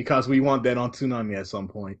 because we want that on Toonami at some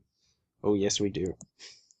point. Oh, yes, we do.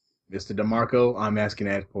 Mr. DeMarco, I'm asking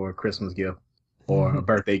that for a Christmas gift or a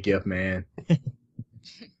birthday gift, man.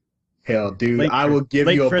 Hell, dude, I will give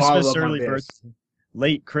you a bottle of my best.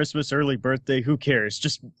 Late Christmas, early birthday, who cares?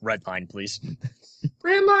 Just Redline, please.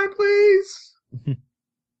 Redline, please.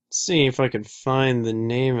 See if I could find the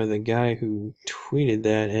name of the guy who tweeted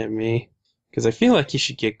that at me. Because I feel like he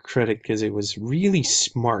should get credit because it was really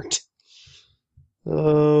smart.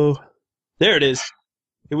 Oh, there it is.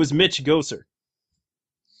 It was Mitch Gosser.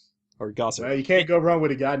 Or Gosser. Well, you can't go wrong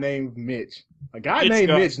with a guy named Mitch. A guy Mitch named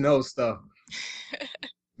Gosser. Mitch knows stuff.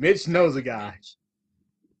 Mitch knows a guy.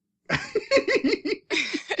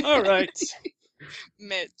 All right.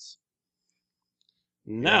 Mitch.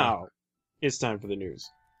 Now, it's time for the news.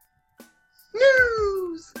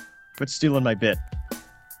 News! Quit stealing my bit.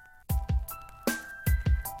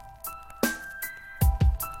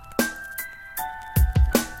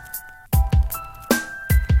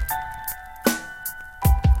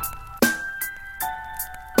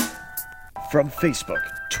 From Facebook,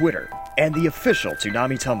 Twitter, and the official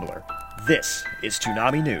Toonami Tumblr, this is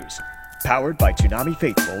Toonami News, powered by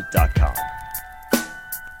ToonamiFaithful.com.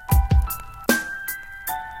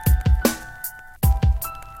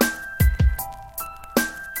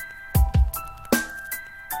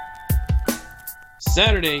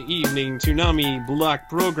 Saturday evening Toonami block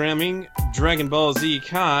programming, Dragon Ball Z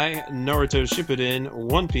Kai, Naruto Shippuden,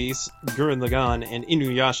 One Piece, Gurren Lagann, and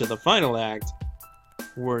Inuyasha The Final Act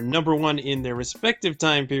were number one in their respective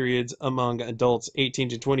time periods among adults 18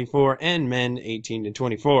 to 24 and men 18 to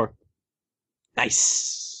 24.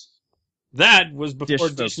 Nice! That was before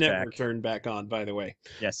Dish Network turned back on, by the way.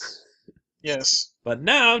 Yes. Yes. But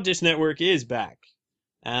now Dish Network is back.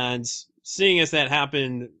 And seeing as that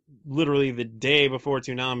happened literally the day before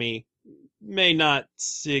Toonami may not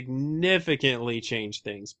significantly change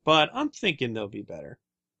things, but I'm thinking they'll be better.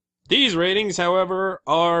 These ratings, however,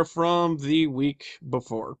 are from the week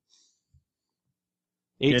before.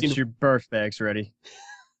 Get your birth bags ready.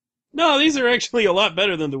 No, these are actually a lot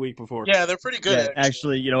better than the week before. Yeah, they're pretty good. Yeah,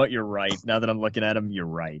 actually, you know what? You're right. Now that I'm looking at them, you're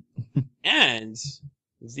right. And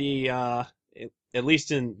the at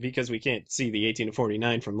least because we can't see the 18 to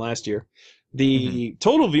 49 from last year, the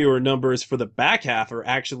total viewer numbers for the back half are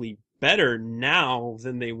actually better now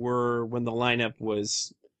than they were when the lineup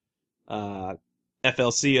was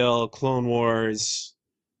FLCL, Clone Wars,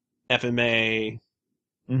 FMA,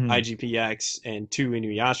 IGPX, and 2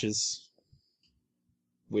 Inuyashas,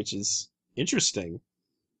 which is interesting.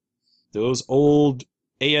 Those old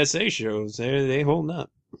ASA shows, they holding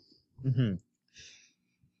up.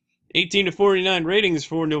 18 to 49 ratings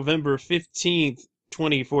for November 15th,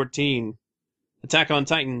 2014. Attack on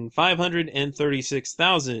Titan,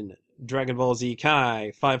 536,000. Dragon Ball Z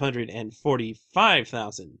Kai,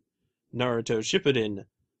 545,000. Naruto Shippuden,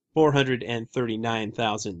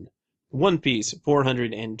 439,000. One Piece,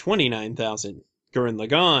 429,000. Gurren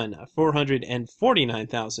Lagann,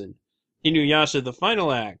 449,000. Inuyasha The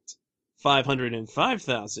Final Act,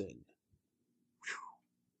 505,000.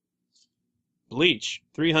 Bleach,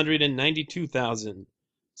 392,000.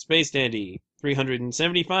 Space Dandy,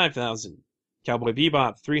 375,000. Cowboy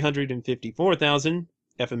Bebop, 354,000.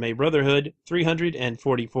 FMA Brotherhood,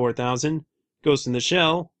 344,000. Ghost in the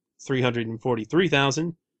Shell,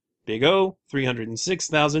 343,000. Big O,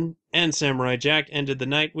 306,000. And Samurai Jack ended the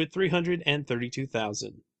night with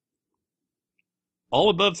 332,000. All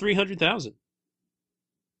above 300,000.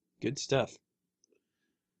 Good stuff.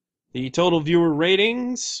 The total viewer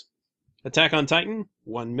ratings: Attack on Titan,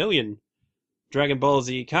 1 million. Dragon Ball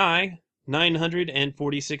Z Kai,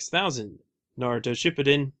 946,000. Naruto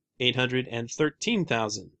Shippuden,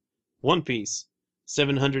 813,000. One Piece,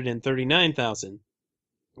 739,000.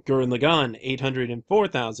 Gurren Lagann,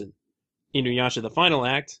 804,000. Inuyasha the Final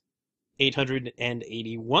Act,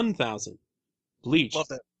 881,000. Bleach, Love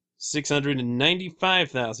that.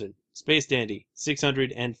 695,000. Space Dandy,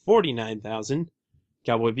 649,000.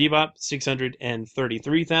 Cowboy Bebop,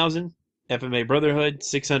 633,000. FMA Brotherhood,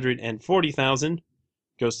 640,000.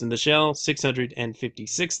 Ghost in the Shell,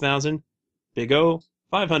 656,000. Big O,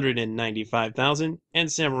 595,000.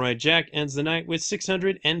 And Samurai Jack ends the night with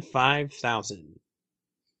 605,000.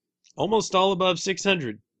 Almost all above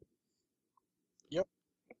 600. Yep.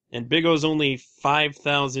 And Big O's only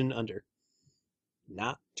 5,000 under.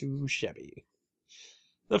 Not too shabby.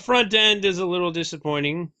 The front end is a little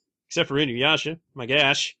disappointing, except for Inuyasha. My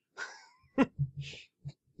gosh.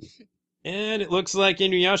 And it looks like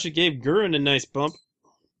Inuyasha gave Gurren a nice bump.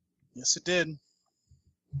 Yes, it did.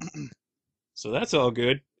 So that's all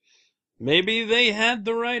good. Maybe they had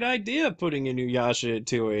the right idea putting Inuyasha at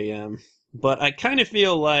 2 a.m. But I kind of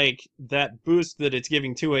feel like that boost that it's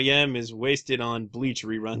giving 2 a.m. is wasted on Bleach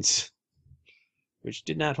reruns, which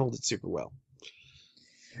did not hold it super well.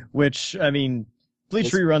 Which, I mean,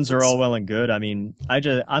 Bleach reruns are all well and good. I mean,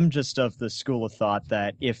 I'm just of the school of thought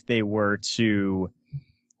that if they were to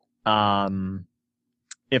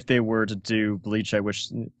do Bleach,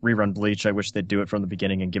 rerun Bleach, I wish they'd do it from the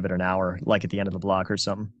beginning and give it an hour, like at the end of the block or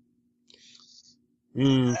something.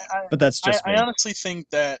 But that's just I honestly think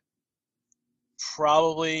that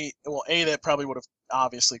probably, well, A, that probably would have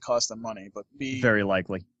obviously cost them money, but B, very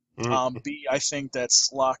likely. B, I think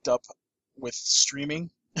that's locked up with streaming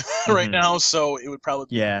right now, so it would probably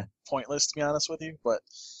be pointless, to be honest with you. But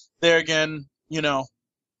there again, you know,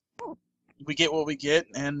 we get what we get,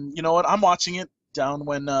 and you know what? I'm watching it down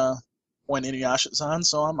when Inuyasha's on,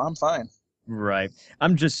 so I'm fine. Right.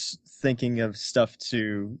 I'm just thinking of stuff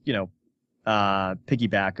to, you know,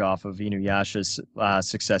 piggyback off of Inuyasha's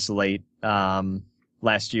success late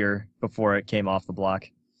last year before it came off the block.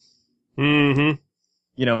 Mm-hmm.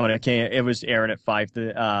 You know, when it was airing at 5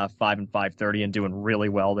 and 5:30 and doing really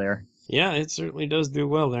well there. Yeah, it certainly does do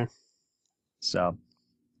well there. So.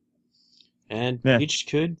 And Bleach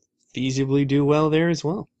could feasibly do well there as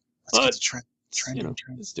well. Let's get trending.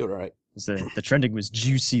 It's doing all right. The trending was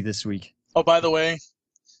juicy this week. Oh, by the way,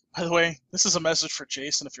 this is a message for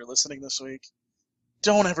Jason if you're listening this week.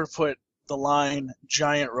 Don't ever put the line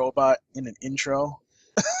giant robot in an intro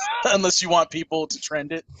unless you want people to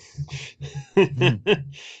trend it. And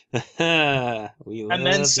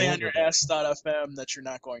then say on your ass.fm that you're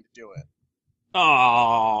not going to do it.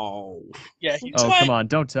 Oh. Yeah. Come on.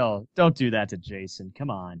 Don't do that to Jason. Come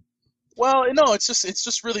on. Well, no, it's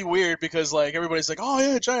just really weird because like everybody's like, oh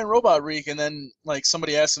yeah, giant robot reek, and then like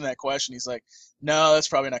somebody asks him that question, he's like, no, that's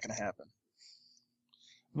probably not going to happen.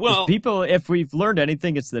 Well, if we've learned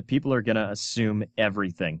anything, it's that people are going to assume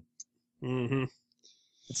everything. Mm-hmm.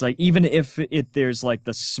 It's like even if there's like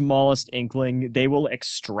the smallest inkling, they will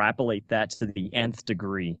extrapolate that to the nth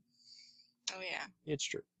degree. Oh yeah, it's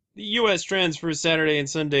true. The U.S. trends for Saturday and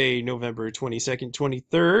Sunday, November 22nd,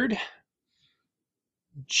 23rd.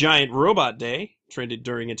 Giant Robot Day trended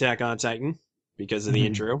during Attack on Titan because of the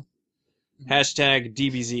intro. Hashtag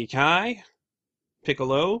DBZ Kai.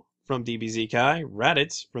 Piccolo from DBZ Kai.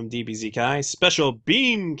 Raditz from DBZ Kai. Special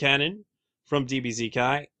Beam Cannon from DBZ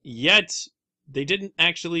Kai. Yet, they didn't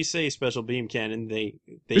actually say Special Beam Cannon. They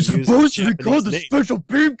it's used supposed to be called the name, Special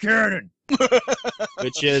Beam Cannon!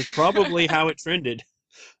 which is probably how it trended.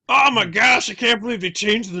 Oh my gosh, I can't believe they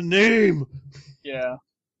changed the name! Yeah.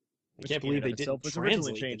 I can't believe they didn't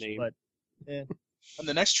translate the name. But, yeah. And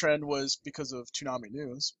the next trend was because of Toonami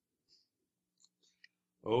News.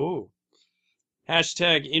 Oh.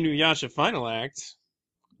 Hashtag Inuyasha Final Act.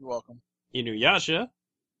 You're welcome. Inuyasha.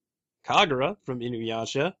 Kagura from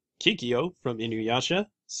Inuyasha. Kikyo from Inuyasha.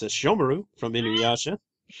 Sesshomaru from Inuyasha.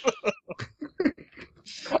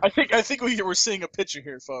 I think we're seeing a picture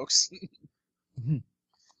here, folks.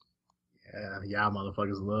 Yeah,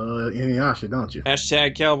 motherfuckers love Inuyasha, don't you?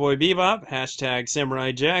 Hashtag Cowboy Bebop, hashtag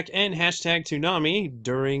Samurai Jack, and hashtag Toonami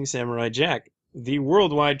during Samurai Jack. The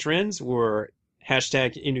worldwide trends were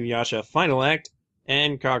hashtag Inuyasha Final Act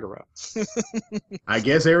and Kagura. I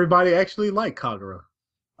guess everybody actually liked Kagura.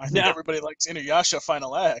 I think everybody likes Inuyasha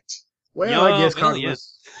Final Act. Well, I guess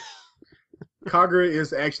Kagura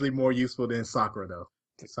is actually more useful than Sakura, though.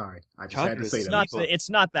 Sorry, I just had to say that. It's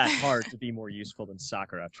not that hard to be more useful than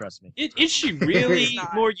Sakura, trust me. Is she really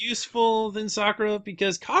more useful than Sakura?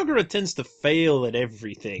 Because Kagura tends to fail at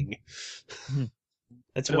everything.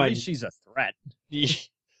 That's but why at least she's a threat.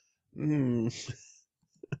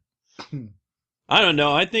 I don't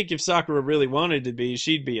know. I think if Sakura really wanted to be,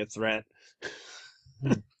 she'd be a threat.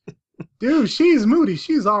 Dude, she's moody.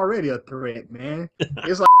 She's already a threat, man.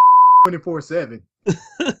 It's like 24/7.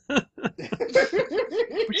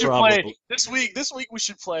 We should play this week. This week we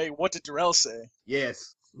should play What Did Darrell Say?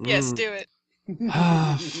 Yes. Yes, do it.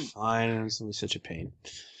 Fine, it's gonna be such a pain.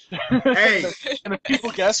 Hey, And if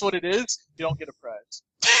people guess what it is, you don't get a prize.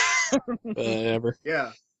 Whatever.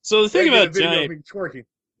 yeah. So the thing They get a about video of giant, me twerking.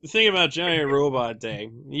 the thing about Giant Robot Day,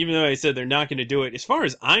 even though I said they're not going to do it, as far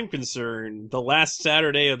as I'm concerned, the last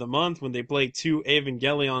Saturday of the month when they play 2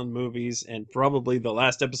 Evangelion movies and probably the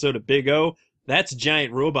last episode of Big O, that's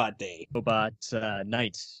Giant Robot Day. Robot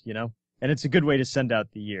night, you know? And it's a good way to send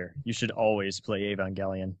out the year. You should always play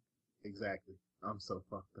Evangelion. Exactly. I'm so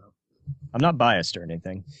fucked up. I'm not biased or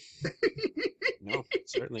anything. No,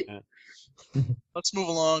 certainly not. Let's move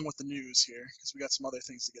along with the news here, because we got some other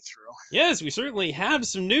things to get through. Yes, we certainly have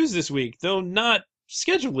some news this week, though not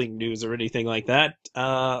scheduling news or anything like that.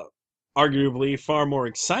 Arguably far more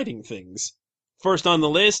exciting things. First on the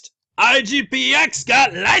list, IGPX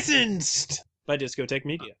got licensed by Discotech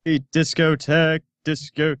Media. Hey, Discotech.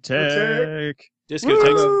 Discotech.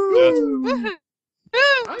 Woohoo!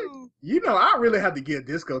 I really have to give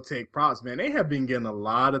Discotech props, man. They have been getting a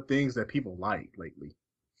lot of things that people like lately.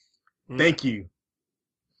 Thank you.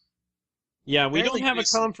 Yeah, we don't have a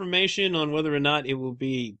confirmation on whether or not it will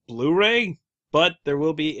be Blu-ray, but there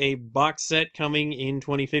will be a box set coming in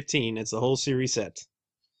 2015. It's a whole series set.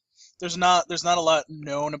 There's not a lot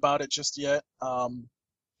known about it just yet.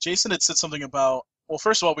 Jason had said something about. Well,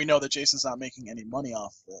 first of all, we know that Jason's not making any money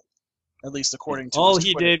off of it, at least according to. All his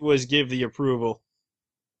he Twitter. did was give the approval.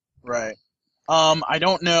 Right. I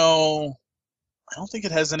don't know. I don't think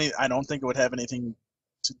it has any. I don't think it would have anything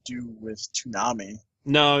to do with Toonami.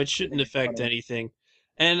 No, it shouldn't affect anything.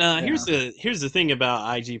 And here's the thing about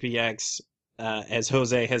IGPX, as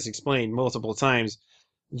Jose has explained multiple times.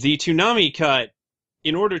 The Toonami cut,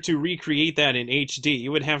 in order to recreate that in HD, it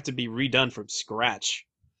would have to be redone from scratch,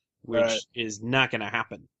 which is not going to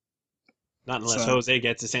happen. Not unless Jose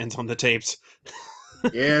gets his hands on the tapes.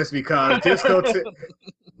 Yes, because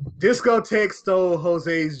Discotech stole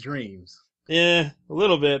Jose's dreams. Yeah, a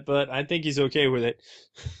little bit, but I think he's okay with it.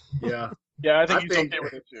 Yeah. Yeah, I think he's okay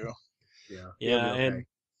with it too. Yeah, and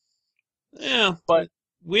but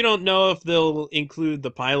we don't know if they'll include the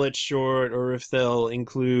pilot short or if they'll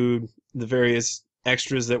include the various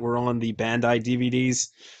extras that were on the Bandai DVDs.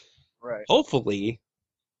 Right. Hopefully,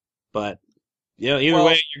 but either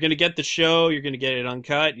way, you're gonna get the show. You're gonna get it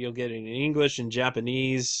uncut. You'll get it in English and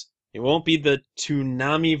Japanese. It won't be the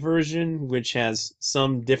Toonami version, which has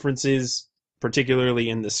some differences, particularly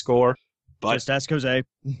in the score. But just ask Jose.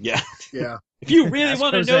 Yeah. Yeah. If you really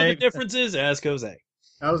want to Jose. know the differences, ask Jose.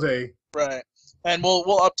 Jose. Right. And we'll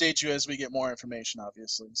update you as we get more information,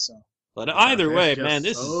 obviously. So. But either way, That's man,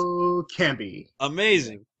 this just is so campy.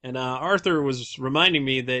 amazing. And Arthur was reminding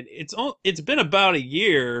me that it's been about a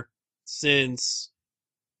year since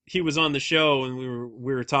he was on the show and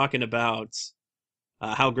we were talking about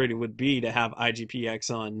how great it would be to have IGPX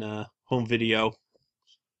on home video.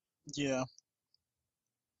 Yeah.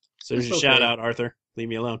 So there's a shout out, Arthur. Leave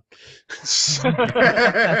me alone.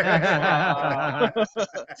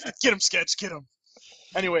 Get him, Sketch. Get him.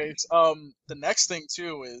 Anyways, the next thing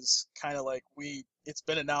too is kind of like it's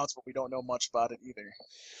been announced, but we don't know much about it either.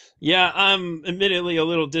 Yeah, I'm admittedly a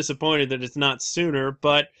little disappointed that it's not sooner,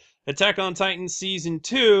 but Attack on Titan Season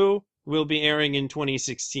 2 will be airing in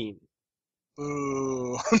 2016.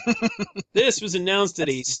 Boo. This was announced at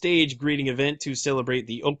a stage greeting event to celebrate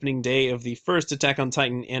the opening day of the first Attack on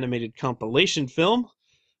Titan animated compilation film.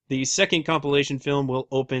 The second compilation film will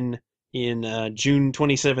open in June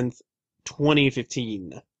 27th,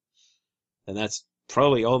 2015. And that's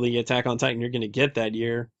probably all the Attack on Titan you're going to get that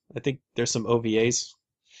year. I think there's some OVAs.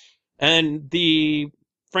 And the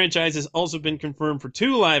franchise has also been confirmed for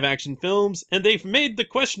 2 live-action films, and they've made the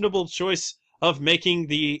questionable choice of making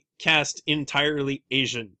the cast entirely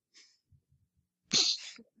Asian.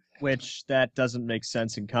 Which, that doesn't make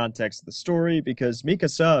sense in context of the story, because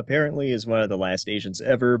Mikasa apparently is one of the last Asians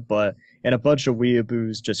ever, and a bunch of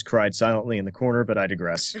weeaboos just cried silently in the corner, but I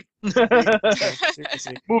digress.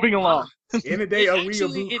 Moving along. In the day a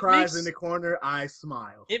weeaboo cries in the corner, I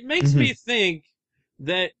smile. It makes me think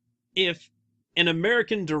that if an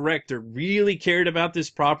American director really cared about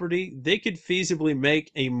this property, they could feasibly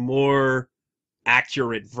make a more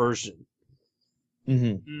accurate version.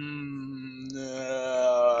 Yeah.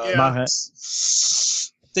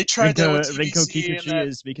 They tried that with Rinko DBZ Kikuchi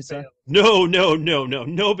is Mikasa? No.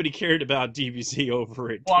 Nobody cared about DBZ over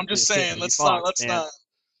it. Well, I'm just saying, let's not.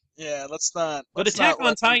 Yeah, let's not. But let's Attack not on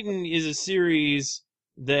let Titan is a series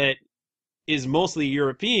that is mostly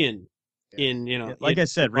European in, Yeah, like I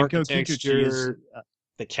said, Rinko Kikuchi is architecture,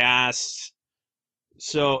 the cast.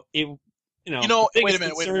 So the wait a biggest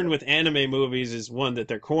minute, wait a concern minute. with anime movies is one, that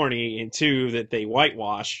they're corny, and two, that they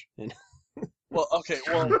whitewash. And Okay.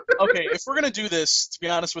 If we're gonna do this, to be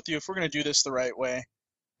honest with you, if we're gonna do this the right way,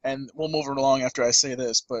 and we'll move it along after I say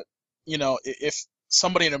this, but if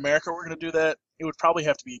somebody in America were gonna do that, it would probably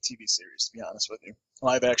have to be a TV series. To be honest with you,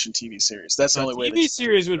 live action TV series. That's the only way. TV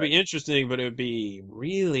series would be interesting, but it would be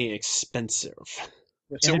really expensive.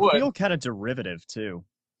 Yes, and it it would. feel kind of derivative too.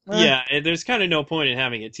 Yeah, and there's kind of no point in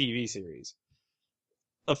having a TV series.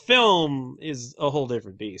 A film is a whole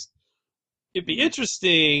different beast. It'd be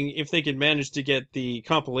interesting if they could manage to get the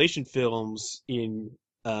compilation films in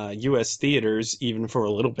U.S. theaters, even for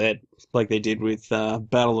a little bit, like they did with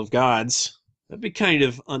Battle of Gods. That'd be kind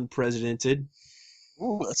of unprecedented.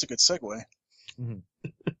 Ooh, that's a good segue.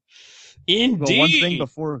 Indeed.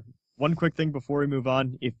 Well, one quick thing before we move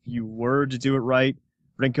on. If you were to do it right,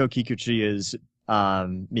 Rinko Kikuchi is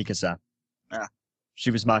Mikasa. Yeah.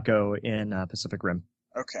 She was Mako in Pacific Rim.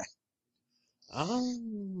 Okay.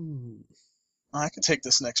 Oh. I can take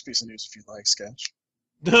this next piece of news if you'd like, Sketch.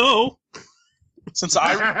 No. Since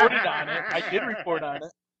I reported on it, I did report on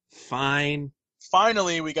it. Fine.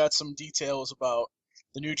 Finally, we got some details about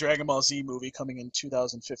the new Dragon Ball Z movie coming in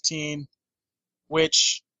 2015,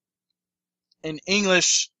 which in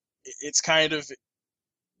English, it's kind of,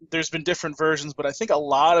 there's been different versions, but I think a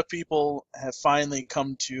lot of people have finally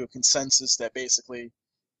come to a consensus that basically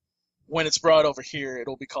when it's brought over here,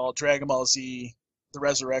 it'll be called Dragon Ball Z, the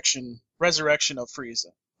Resurrection of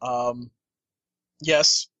Frieza.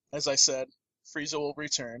 Yes, as I said, Frieza will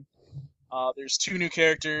return. There's two new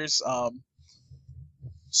characters,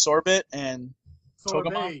 Sorbet and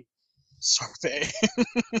Togemon. Sorbet.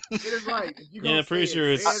 It is right. Yeah, pretty sure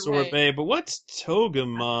it's sorbet, but what's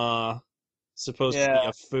Togama supposed to be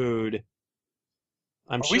a food?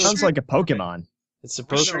 I'm sure Sounds like a Pokemon. It's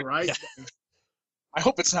supposed to, right? Yeah. I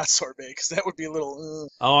hope it's not sorbet, because that would be a little.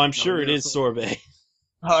 Oh, I'm sure it is sorbet.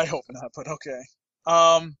 I hope not, but okay.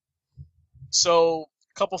 So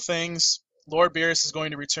a couple things. Lord Beerus is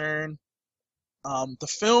going to return. The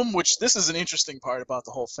film, which this is an interesting part about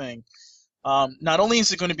the whole thing. Not only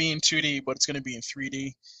is it going to be in 2D, but it's going to be in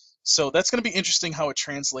 3D. So that's going to be interesting how it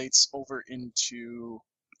translates over into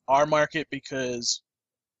our market, because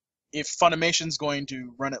if Funimation's going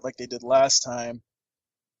to run it like they did last time,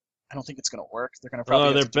 I don't think it's going to work. They're going to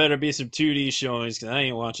probably. There better be some 2D showings, because I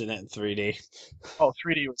ain't watching that in 3D. Oh,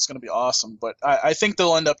 3D is going to be awesome, but I think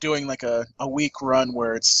they'll end up doing like a week run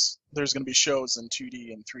where there's going to be shows in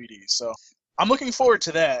 2D and 3D. So I'm looking forward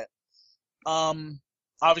to that.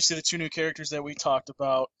 Obviously the two new characters that we talked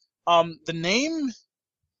about. The name,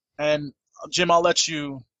 and Jim, I'll let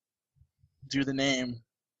you do the name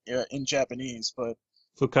in Japanese, but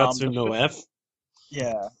Fukatsu no F?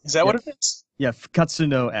 Yeah. Is that what it is? Yeah, Fukatsu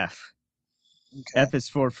no F. Okay. F is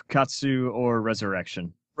for Fukatsu or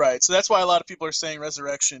Resurrection. Right, so that's why a lot of people are saying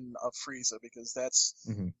Resurrection of Frieza, because that's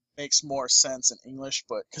makes more sense in English,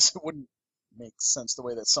 but because it wouldn't make sense the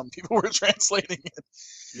way that some people were translating it.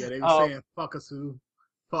 Yeah, they were saying Fukasu,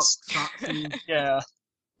 Fuksatsu. Yeah.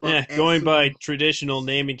 Yeah, going by traditional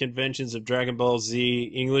naming conventions of Dragon Ball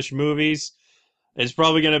Z English movies, it's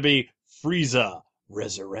probably going to be Frieza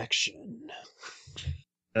Resurrection.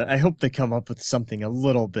 I hope they come up with something a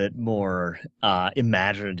little bit more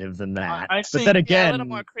imaginative than that. I think, but then again, a little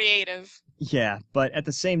more creative. Yeah, but at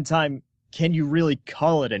the same time, can you really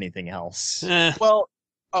call it anything else? Well,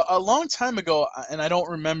 a long time ago, and I don't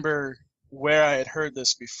remember where I had heard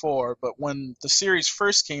this before, but when the series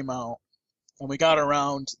first came out, and we got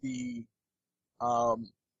around the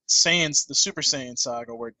Saiyans, the Super Saiyan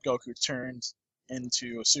saga, where Goku turned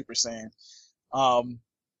into a Super Saiyan,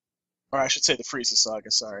 or I should say the Frieza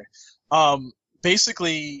saga, sorry.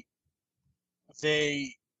 Basically,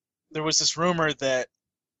 there was this rumor that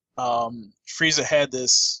Frieza had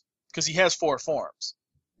this, because he has 4 forms.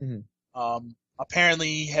 Apparently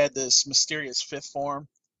he had this mysterious 5th form,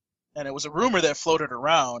 and it was a rumor that floated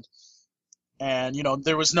around, and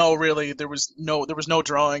there was no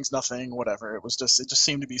drawings, nothing, whatever. It just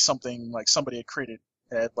seemed to be something like somebody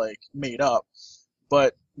had made up.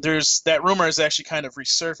 But that rumor has actually kind of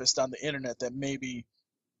resurfaced on the internet that maybe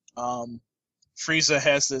Frieza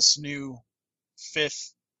has this new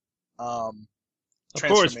 5th Of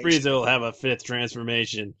course Frieza will have a 5th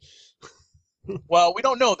transformation. Well, we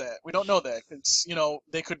don't know that. We don't know that, because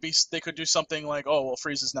they could do something like, oh well,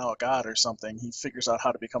 Frieza's now a god or something. He figures out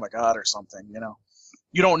how to become a god or something.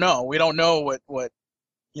 You don't know. We don't know what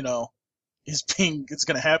is going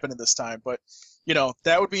to happen at this time. But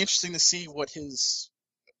that would be interesting to see what his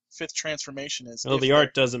 5th transformation is. Well, the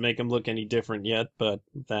art doesn't make him look any different yet, but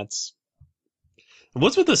that's...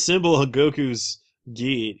 What's with the symbol of Goku's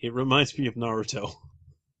gi? It reminds me of Naruto.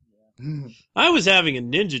 Yeah. I was having a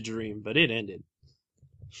ninja dream, but it ended.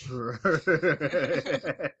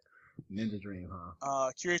 Ninja dream, huh?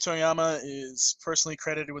 Akira Toriyama is personally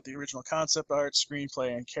credited with the original concept art,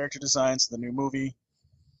 screenplay, and character designs of the new movie.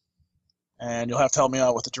 And you'll have to help me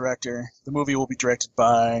out with the director. The movie will be directed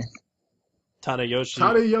by Tadayoshi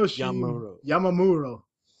Yamamuro.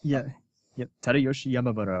 Yeah. Yep. Tadayoshi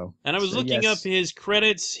Yamamuro. And I was looking up his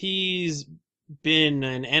credits. He's been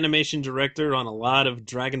an animation director on a lot of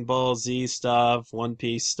Dragon Ball Z stuff, One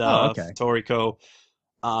Piece stuff, Toriko.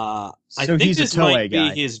 I think this might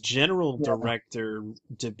be his general director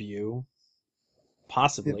debut,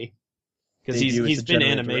 possibly, because he's been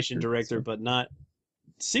animation director, but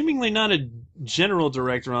seemingly not a general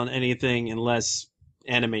director on anything unless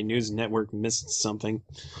Anime News Network missed something.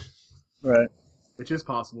 Right. Which is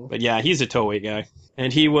possible. But yeah, he's a Toei guy,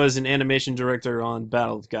 and he was an animation director on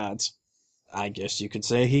Battle of Gods. I guess you could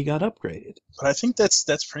say he got upgraded. But I think that's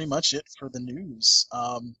pretty much it for the news.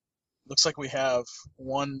 Looks like we have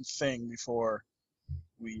one thing before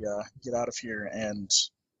we get out of here and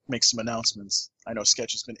make some announcements. I know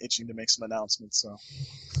Sketch has been itching to make some announcements, so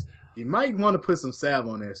you might want to put some salve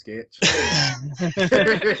on that, Sketch.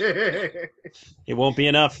 It won't be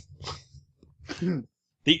enough. The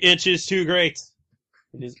itch is too great.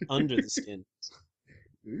 It is under the skin.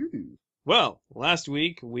 Ooh. Well, last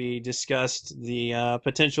week we discussed the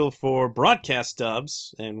potential for broadcast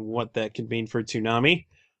dubs and what that could mean for Toonami.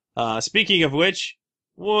 Speaking of which,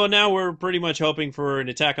 well, now we're pretty much hoping for an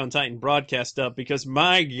Attack on Titan broadcast dub because,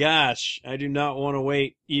 my gosh, I do not want to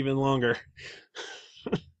wait even longer.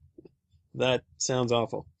 That sounds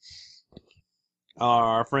awful.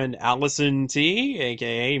 Our friend Allison T,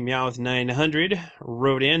 aka Meowth900,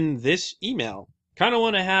 wrote in this email. Kind of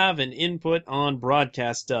want to have an input on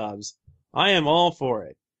broadcast dubs. I am all for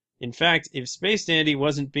it. In fact, if Space Dandy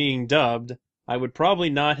wasn't being dubbed, I would probably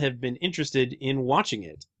not have been interested in watching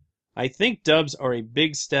it. I think dubs are a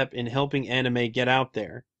big step in helping anime get out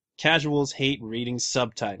there. Casuals hate reading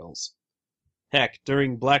subtitles. Heck,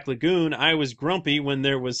 during Black Lagoon, I was grumpy when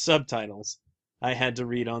there was subtitles. I had to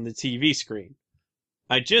read on the TV screen.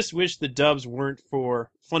 I just wish the dubs weren't for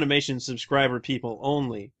Funimation subscriber people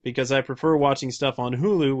only, because I prefer watching stuff on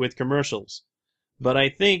Hulu with commercials. But I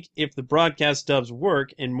think if the broadcast dubs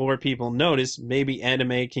work and more people notice, maybe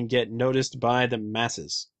anime can get noticed by the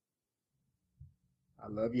masses. I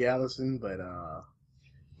love you, Allison, but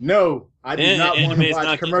no, I do not want to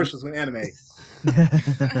watch commercials with anime.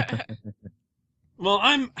 Well,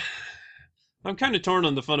 I'm kind of torn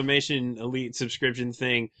on the Funimation Elite subscription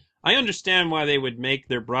thing. I understand why they would make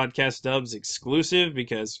their broadcast dubs exclusive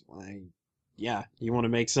because, you want to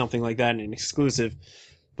make something like that an exclusive.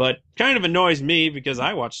 But kind of annoys me because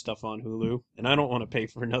I watch stuff on Hulu and I don't want to pay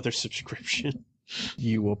for another subscription.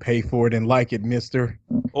 You will pay for it and like it, mister.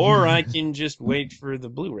 Or I can just wait for the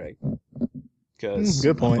Blu-ray. Because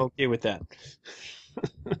good point. I'm okay with that.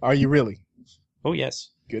 Are you really? Oh, yes.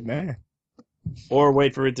 Good man. Or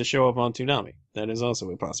wait for it to show up on Toonami. That is also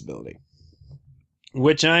a possibility.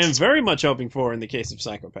 Which I am very much hoping for in the case of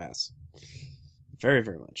Psycho-Pass. Very,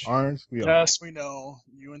 very much. Orange? Yes, we know.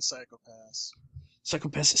 You and Psycho-Pass.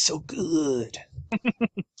 Psycho-Pass is so good.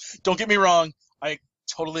 Don't get me wrong. I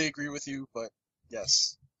totally agree with you, but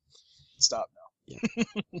yes. Stop now. Yeah.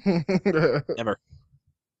 Never.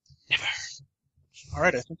 All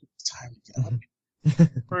right, I think it's time to get out of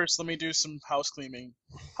here. First, let me do some house cleaning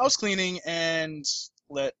and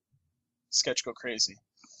let Sketch go crazy.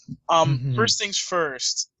 First things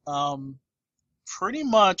first, pretty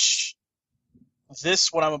much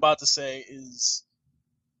what I'm about to say is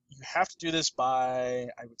you have to do this by,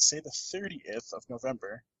 I would say, the 30th of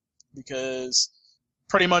November, because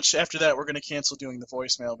pretty much after that we're going to cancel doing the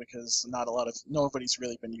voicemail because nobody's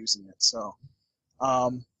really been using it. So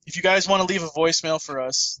if you guys want to leave a voicemail for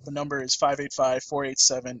us, the number is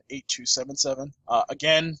 585-487-8277.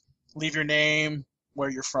 Again, leave your name, where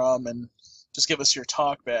you're from, and just give us your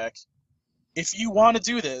talk back. If you want to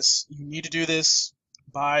do this, you need to do this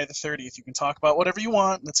by the 30th. You can talk about whatever you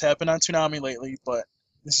want that's happened on Toonami lately, but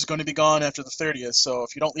this is going to be gone after the 30th, so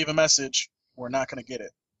if you don't leave a message, we're not going to get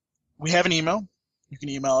it. We have an email. You can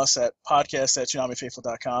email us at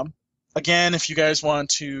podcast@ToonamiFaithful.com. Again, if you guys want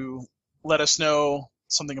to let us know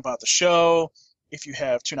something about the show, if you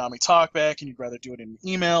have Toonami Talkback and you'd rather do it in an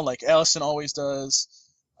email like Allison always does,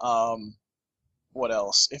 what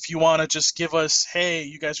else? If you want to just give us, hey,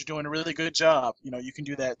 you guys are doing a really good job, you can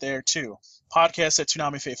do that there too.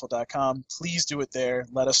 Podcast@ToonamiFaithful.com. Please do it there.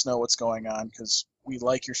 Let us know what's going on because we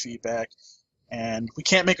like your feedback. And we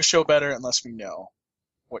can't make a show better unless we know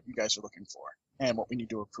what you guys are looking for and what we need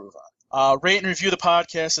to improve on. Rate and review the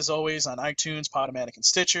podcast, as always, on iTunes, Podomatic, and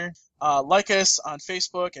Stitcher. Like us on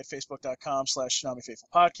Facebook at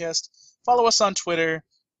facebook.com/ToonamiFaithfulPodcast. Follow us on Twitter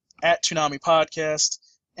 @ToonamiPodcast.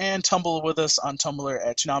 And tumble with us on Tumblr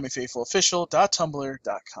at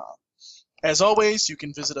ToonamiFaithfulOfficial.tumblr.com. As always, you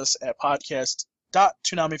can visit us at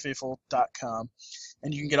podcast.toonamifaithful.com,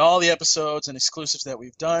 and you can get all the episodes and exclusives that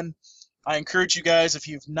we've done. I encourage you guys, if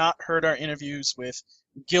you've not heard our interviews with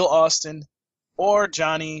Gil Austin or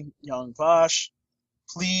Johnny Young Vosh,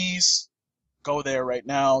 please go there right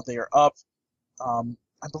now. They are up. I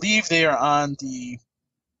believe they are on the.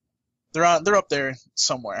 They're up there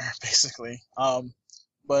somewhere, basically. And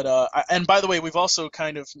by the way, we've also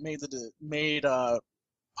kind of made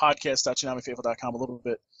podcast.toonamifaithful.com look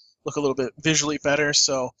a little bit visually better.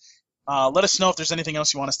 So let us know if there's anything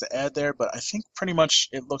else you want us to add there. But I think pretty much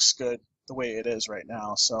it looks good the way it is right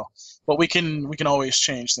now. So, but we can always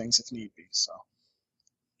change things if need be. So.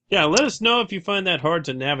 Yeah, let us know if you find that hard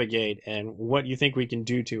to navigate and what you think we can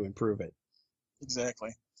do to improve it.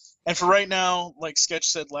 Exactly. And for right now, like Sketch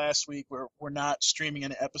said last week, we're not streaming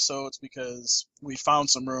any episodes because we found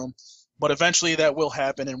some room. But eventually that will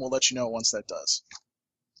happen, and we'll let you know once that does.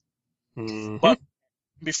 Mm-hmm. But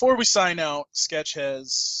before we sign out, Sketch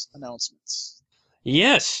has announcements.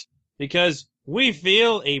 Yes, because we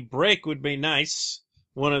feel a break would be nice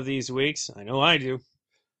one of these weeks. I know I do.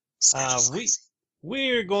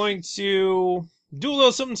 We're going to do a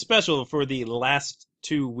little something special for the last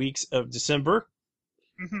 2 weeks of December.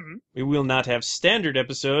 Mm-hmm. We will not have standard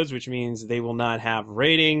episodes, which means they will not have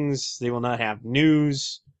ratings, they will not have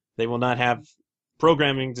news, they will not have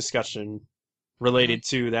programming discussion related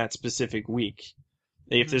to that specific week.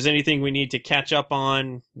 If there's anything we need to catch up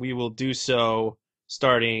on, we will do so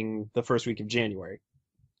starting the first week of January.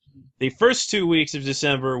 The first 2 weeks of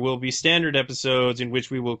December will be standard episodes in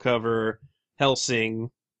which we will cover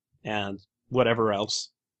Hellsing and whatever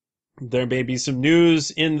else. There may be some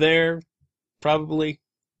news in there, probably.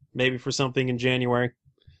 Maybe for something in January.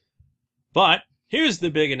 But here's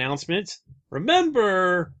the big announcement.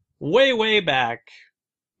 Remember, way back,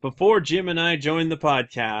 before Jim and I joined the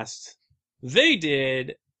podcast, they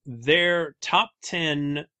did their top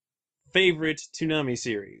 10 favorite Toonami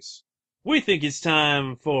series. We think it's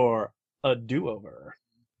time for a do-over.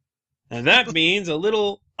 And that means a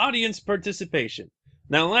little audience participation.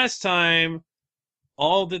 Now, last time,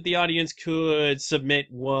 all that the audience could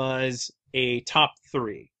submit was a top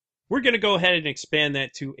 3. We're going to go ahead and expand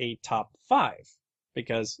that to a top 5,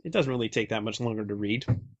 because it doesn't really take that much longer to read.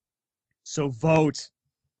 So vote.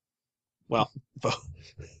 Well, vote.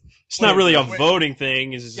 It's not really a voting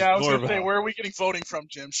thing. It's I was going to say, where are we getting voting from,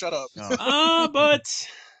 Jim? Shut up. But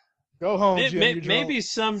go home, Jim. Maybe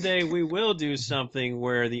someday we will do something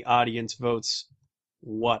where the audience votes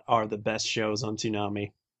what are the best shows on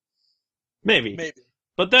Toonami. Maybe.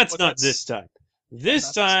 But that's not this time.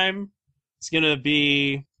 This time, it's going to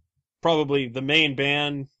be probably the main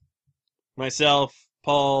band, myself,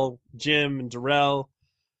 Paul, Jim, and Darrell.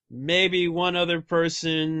 Maybe one other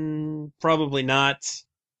person, probably not.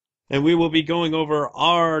 And we will be going over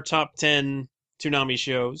our top 10 Toonami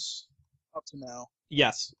shows. Up to now.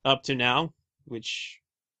 Yes, up to now, which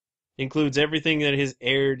includes everything that has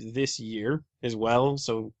aired this year as well.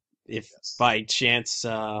 So if by chance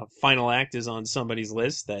Final Act is on somebody's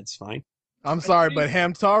list, that's fine. I'm sorry, but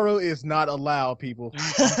Hamtaro is not allowed, people.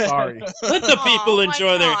 I'm sorry. Let the people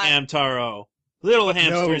enjoy their Hamtaro. Little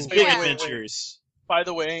hamsters, big adventures. By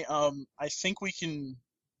the way, I think we can.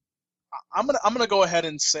 I'm gonna go ahead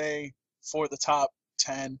and say for the top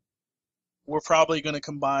 10, we're probably gonna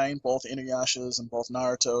combine both Inuyashas and both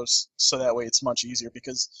Naruto's, so that way it's much easier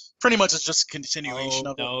because pretty much it's just a continuation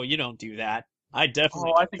of it. No, you don't do that. I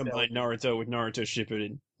definitely combine Naruto with Naruto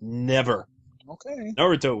Shippuden. Never. Okay.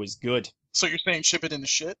 Naruto was good. So you're saying Shippuden is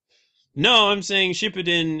shit? No, I'm saying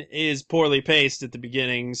Shippuden is poorly paced at the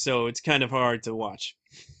beginning, so it's kind of hard to watch.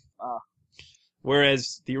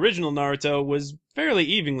 Whereas the original Naruto was fairly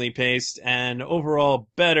evenly paced and overall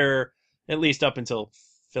better, at least up until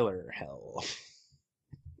filler hell.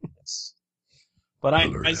 But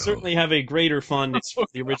I certainly have a greater fondness for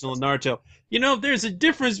the original Naruto. You know, there's a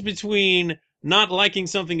difference between not liking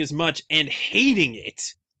something as much and hating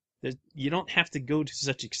it. You don't have to go to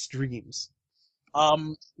such extremes.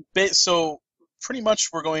 So pretty much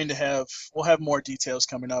we'll have more details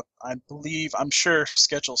coming up. I'm sure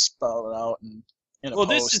Sketch will spell it out and in a Well,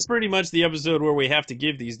 post. this is pretty much the episode where we have to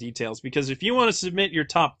give these details, because if you want to submit your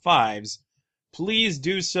top fives, please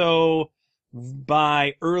do so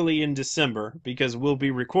by early in December, because we'll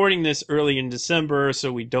be recording this early in December,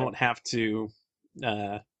 so we don't have to,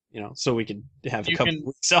 so we can have a couple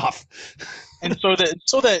weeks off. And so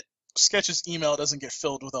that Sketch's email doesn't get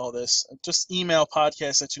filled with all this, just email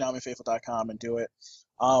podcast@ToonamiFaithful.com and do it.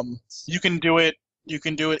 You can do it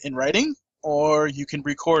in writing, or you can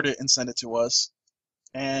record it and send it to us.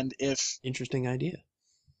 And interesting idea.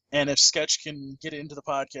 And if Sketch can get it into the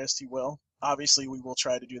podcast, he will. Obviously, we will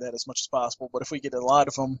try to do that as much as possible. But if we get a lot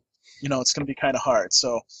of them, it's going to be kind of hard.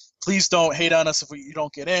 So please don't hate on us if you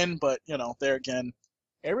don't get in. But there again,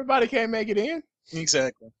 everybody can't make it in.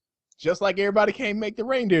 Exactly. Just like everybody can't make the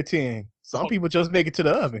reindeer 10. Some people just make it to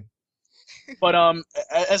the oven. But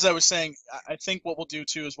as I was saying, I think what we'll do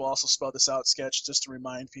too is we'll also spell this out, Sketch, just to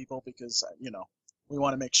remind people, because we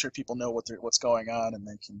want to make sure people know what's going on, and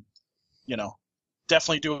they can,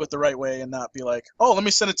 definitely do it the right way and not be like, oh, let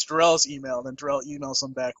me send it to Darrell's email, and then Darrell emails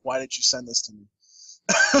them back, why did you send this to me?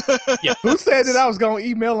 Yeah. Who said that I was going to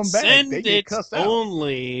email them back? Send they get it cussed out.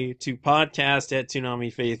 only to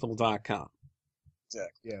podcast@ToonamiFaithful.com.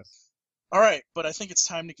 Exactly. Yes. All right, but I think it's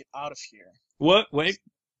time to get out of here. What? Wait.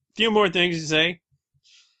 Few more things to say.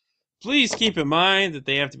 Please keep in mind that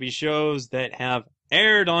they have to be shows that have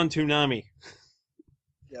aired on Toonami.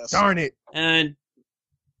 Yes. Darn it. And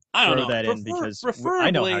I don't Throw know. that in because preferably,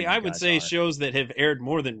 I know how you I would guys say are. shows that have aired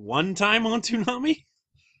more than one time on Toonami.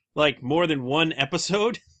 Like more than one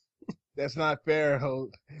episode. That's not fair,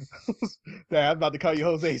 I'm about to call you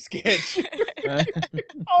Jose Sketch.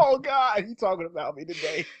 Oh, God. You talking about me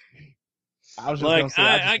today. I was just Like, gonna say,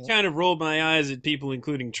 I kind of rolled my eyes at people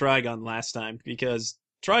including Trigun last time, because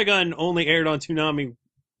Trigun only aired on Toonami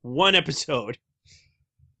one episode.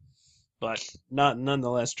 But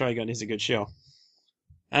nonetheless, Trigun is a good show.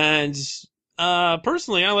 And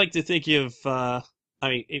personally, I like to think of,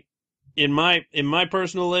 in my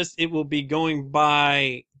personal list, it will be going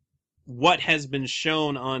by what has been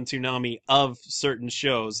shown on Toonami of certain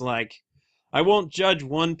shows. Like, I won't judge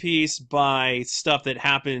One Piece by stuff that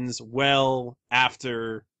happens well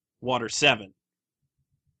after Water 7.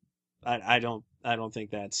 I don't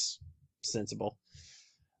think that's sensible.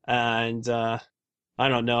 And I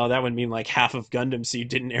don't know, that would mean like half of Gundam Seed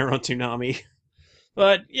didn't air on Toonami.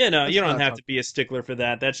 But you don't have to be a stickler for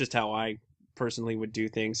that. That's just how I personally would do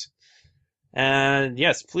things. And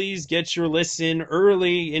yes, please get your lists in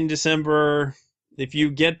early in December. If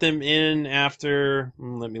you get them in after,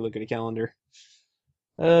 let me look at a calendar.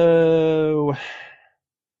 Try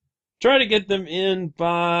to get them in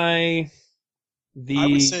by I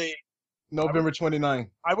would say November 29th.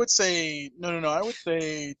 I would say no. I would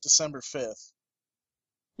say December 5th.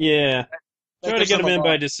 Yeah. Try to gives get them them a in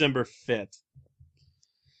by lot. December 5th.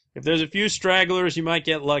 If there's a few stragglers, you might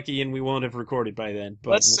get lucky and we won't have recorded by then.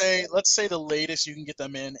 But Let's say the latest you can get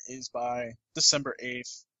them in is by December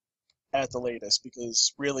 8th at the latest,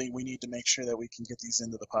 because really we need to make sure that we can get these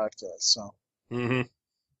into the podcast.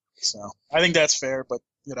 So I think that's fair, but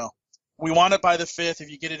we want it by the 5th.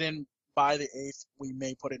 If you get it in by the 8th, we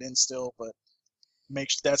may put it in still, but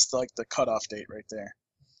that's like the cutoff date right there.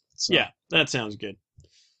 So. Yeah, that sounds good.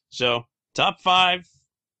 So, top 5,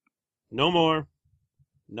 no more,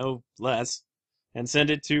 no less, and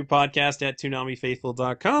send it to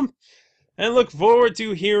podcast@ToonamiFaithful.com, and look forward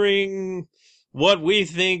to hearing what we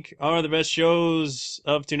think are the best shows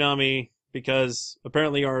of Toonami, because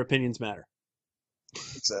apparently our opinions matter.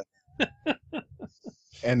 Exactly.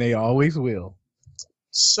 And they always will.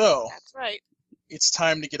 So That's right. it's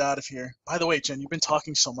time to get out of here. By the way, Jen, you've been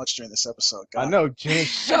talking so much during this episode. God. I know, Jen.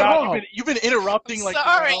 Shut God, up. you've been interrupting like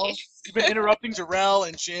Sorry. Darrell. You've been interrupting Darrell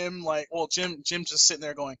and Jim. Jim's just sitting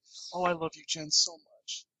there going, "Oh, I love you, Jen, so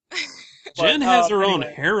much." Jen has her own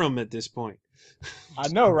harem at this point. I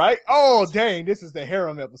know, right? Oh, dang. This is the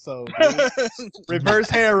harem episode. Reverse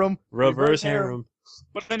harem. Reverse harem.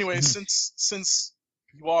 But anyway, since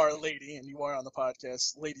you are a lady and you are on the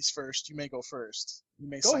podcast, ladies first. You may go first. You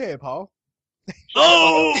may Go ahead, Paul.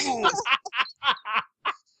 Oh!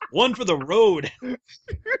 One for the road.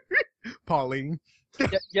 Pauline.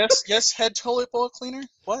 Yes, head toilet bowl cleaner.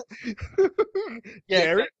 What? Yeah,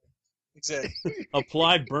 Garrett. exactly.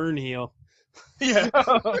 Apply burn heel. Yeah.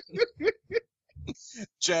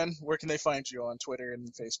 Jen, where can they find you on Twitter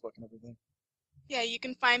and Facebook and everything? Yeah, you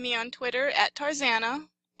can find me on Twitter @Tarzana,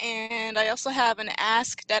 and I also have an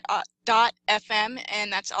ask.fm,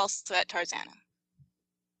 and that's also at Tarzana.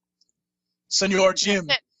 Senor Jim.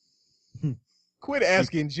 That's it. Quit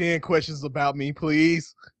asking Jen questions about me,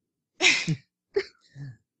 please.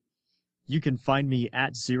 You can find me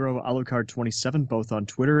at ZeroAlucard27, both on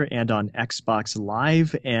Twitter and on Xbox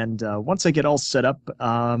Live. And once I get all set up,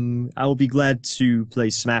 I will be glad to play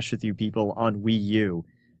Smash with you people on Wii U.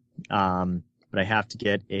 But I have to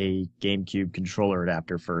get a GameCube controller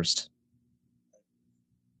adapter first.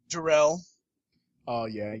 Jarrell. Oh,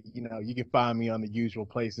 yeah. You can find me on the usual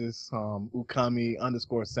places.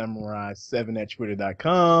 Ukami_samurai7 at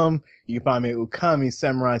twitter.com. You can find me at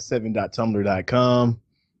ukamisamurai7.tumblr.com.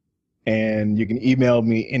 And you can email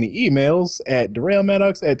me any emails at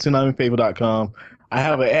DarrellMaddox@ToonamiFable.com. I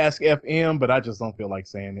have an Ask FM, but I just don't feel like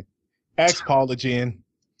saying it. Ask Paul again.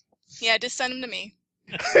 Yeah, just send them to me.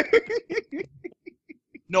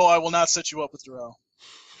 No, I will not set you up with Darrell.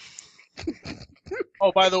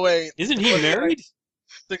 Oh, by the way, isn't he married?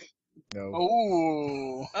 No.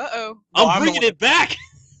 Oh. Uh-oh. I'm bringing it back.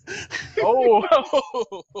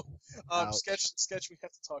 Sketch. We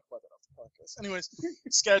have to talk about that off the podcast. Anyways,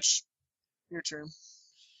 Sketch, your turn.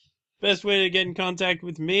 Best way to get in contact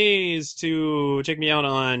with me is to check me out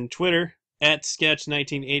on Twitter at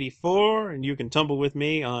Sketch1984, and you can tumble with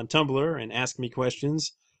me on Tumblr and ask me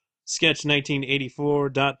questions.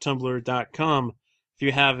 Sketch1984.tumblr.com. If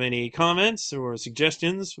you have any comments or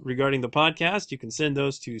suggestions regarding the podcast, you can send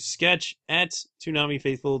those to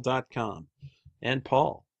sketch@ToonamiFaithful.com. And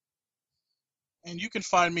Paul. And you can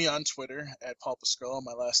find me on Twitter at Paul Pascrillo.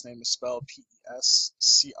 My last name is spelled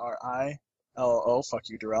Pescrillo. Fuck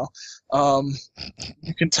you, Darrell.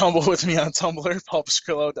 You can tumble with me on Tumblr,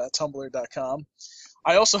 paulpascrillo.tumblr.com.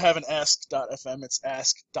 I also have an ask.fm. It's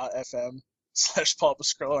ask.fm/Paul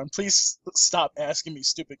Pascrillo. And please stop asking me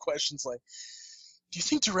stupid questions like, do you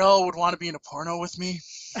think Darrell would want to be in a porno with me?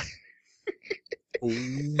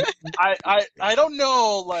 I don't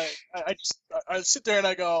know. Like, I sit there and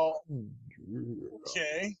I go,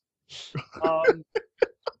 okay. I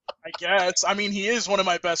guess. I mean, he is one of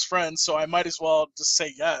my best friends, so I might as well just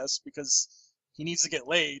say yes because he needs to get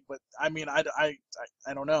laid. But I mean, I don't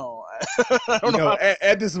know. I don't know.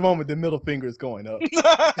 At this moment, the middle finger is going up.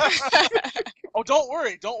 Oh, don't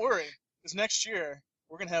worry. Because next year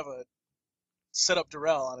we're gonna have a set up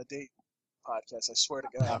Darrell on a date podcast. I swear to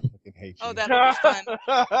God. I fucking hate you. Oh, that'll be fun.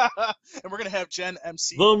 And we're gonna have Jen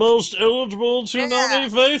MC. The most eligible Toonami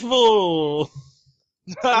Faithful.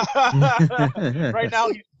 Right now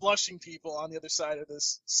he's blushing people on the other side of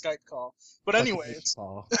this Skype call. But anyways,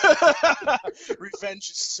 revenge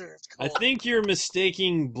is served cold. I think you're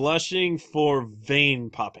mistaking blushing for vein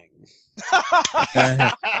popping.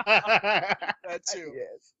 That too.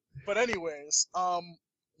 Yes. But anyways, one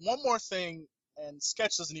more thing, and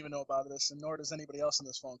Sketch doesn't even know about this, and nor does anybody else on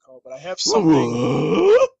this phone call, but I have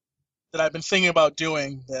something that I've been thinking about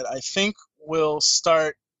doing that I think we will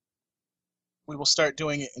start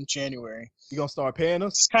doing it in January. You gonna start paying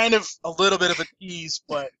us? It's kind of a little bit of a tease,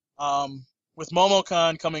 but with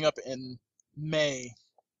MomoCon coming up in May,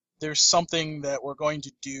 there's something that we're going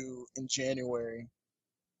to do in January.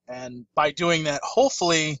 And by doing that,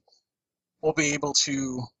 hopefully, we'll be able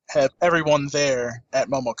to have everyone there at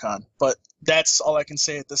MomoCon. But that's all I can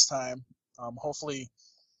say at this time. Hopefully,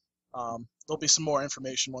 there'll be some more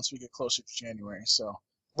information once we get closer to January. So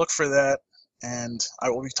look for that, and I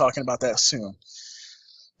will be talking about that soon.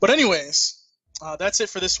 But anyways, that's it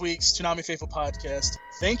for this week's Toonami Faithful podcast.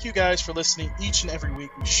 Thank you guys for listening each and every week.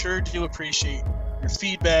 We sure do appreciate your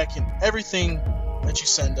feedback and everything that you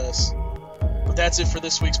send us. But that's it for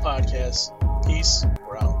this week's podcast. Peace.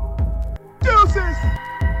 We're out. Deuces!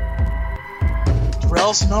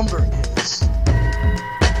 Darrell's number is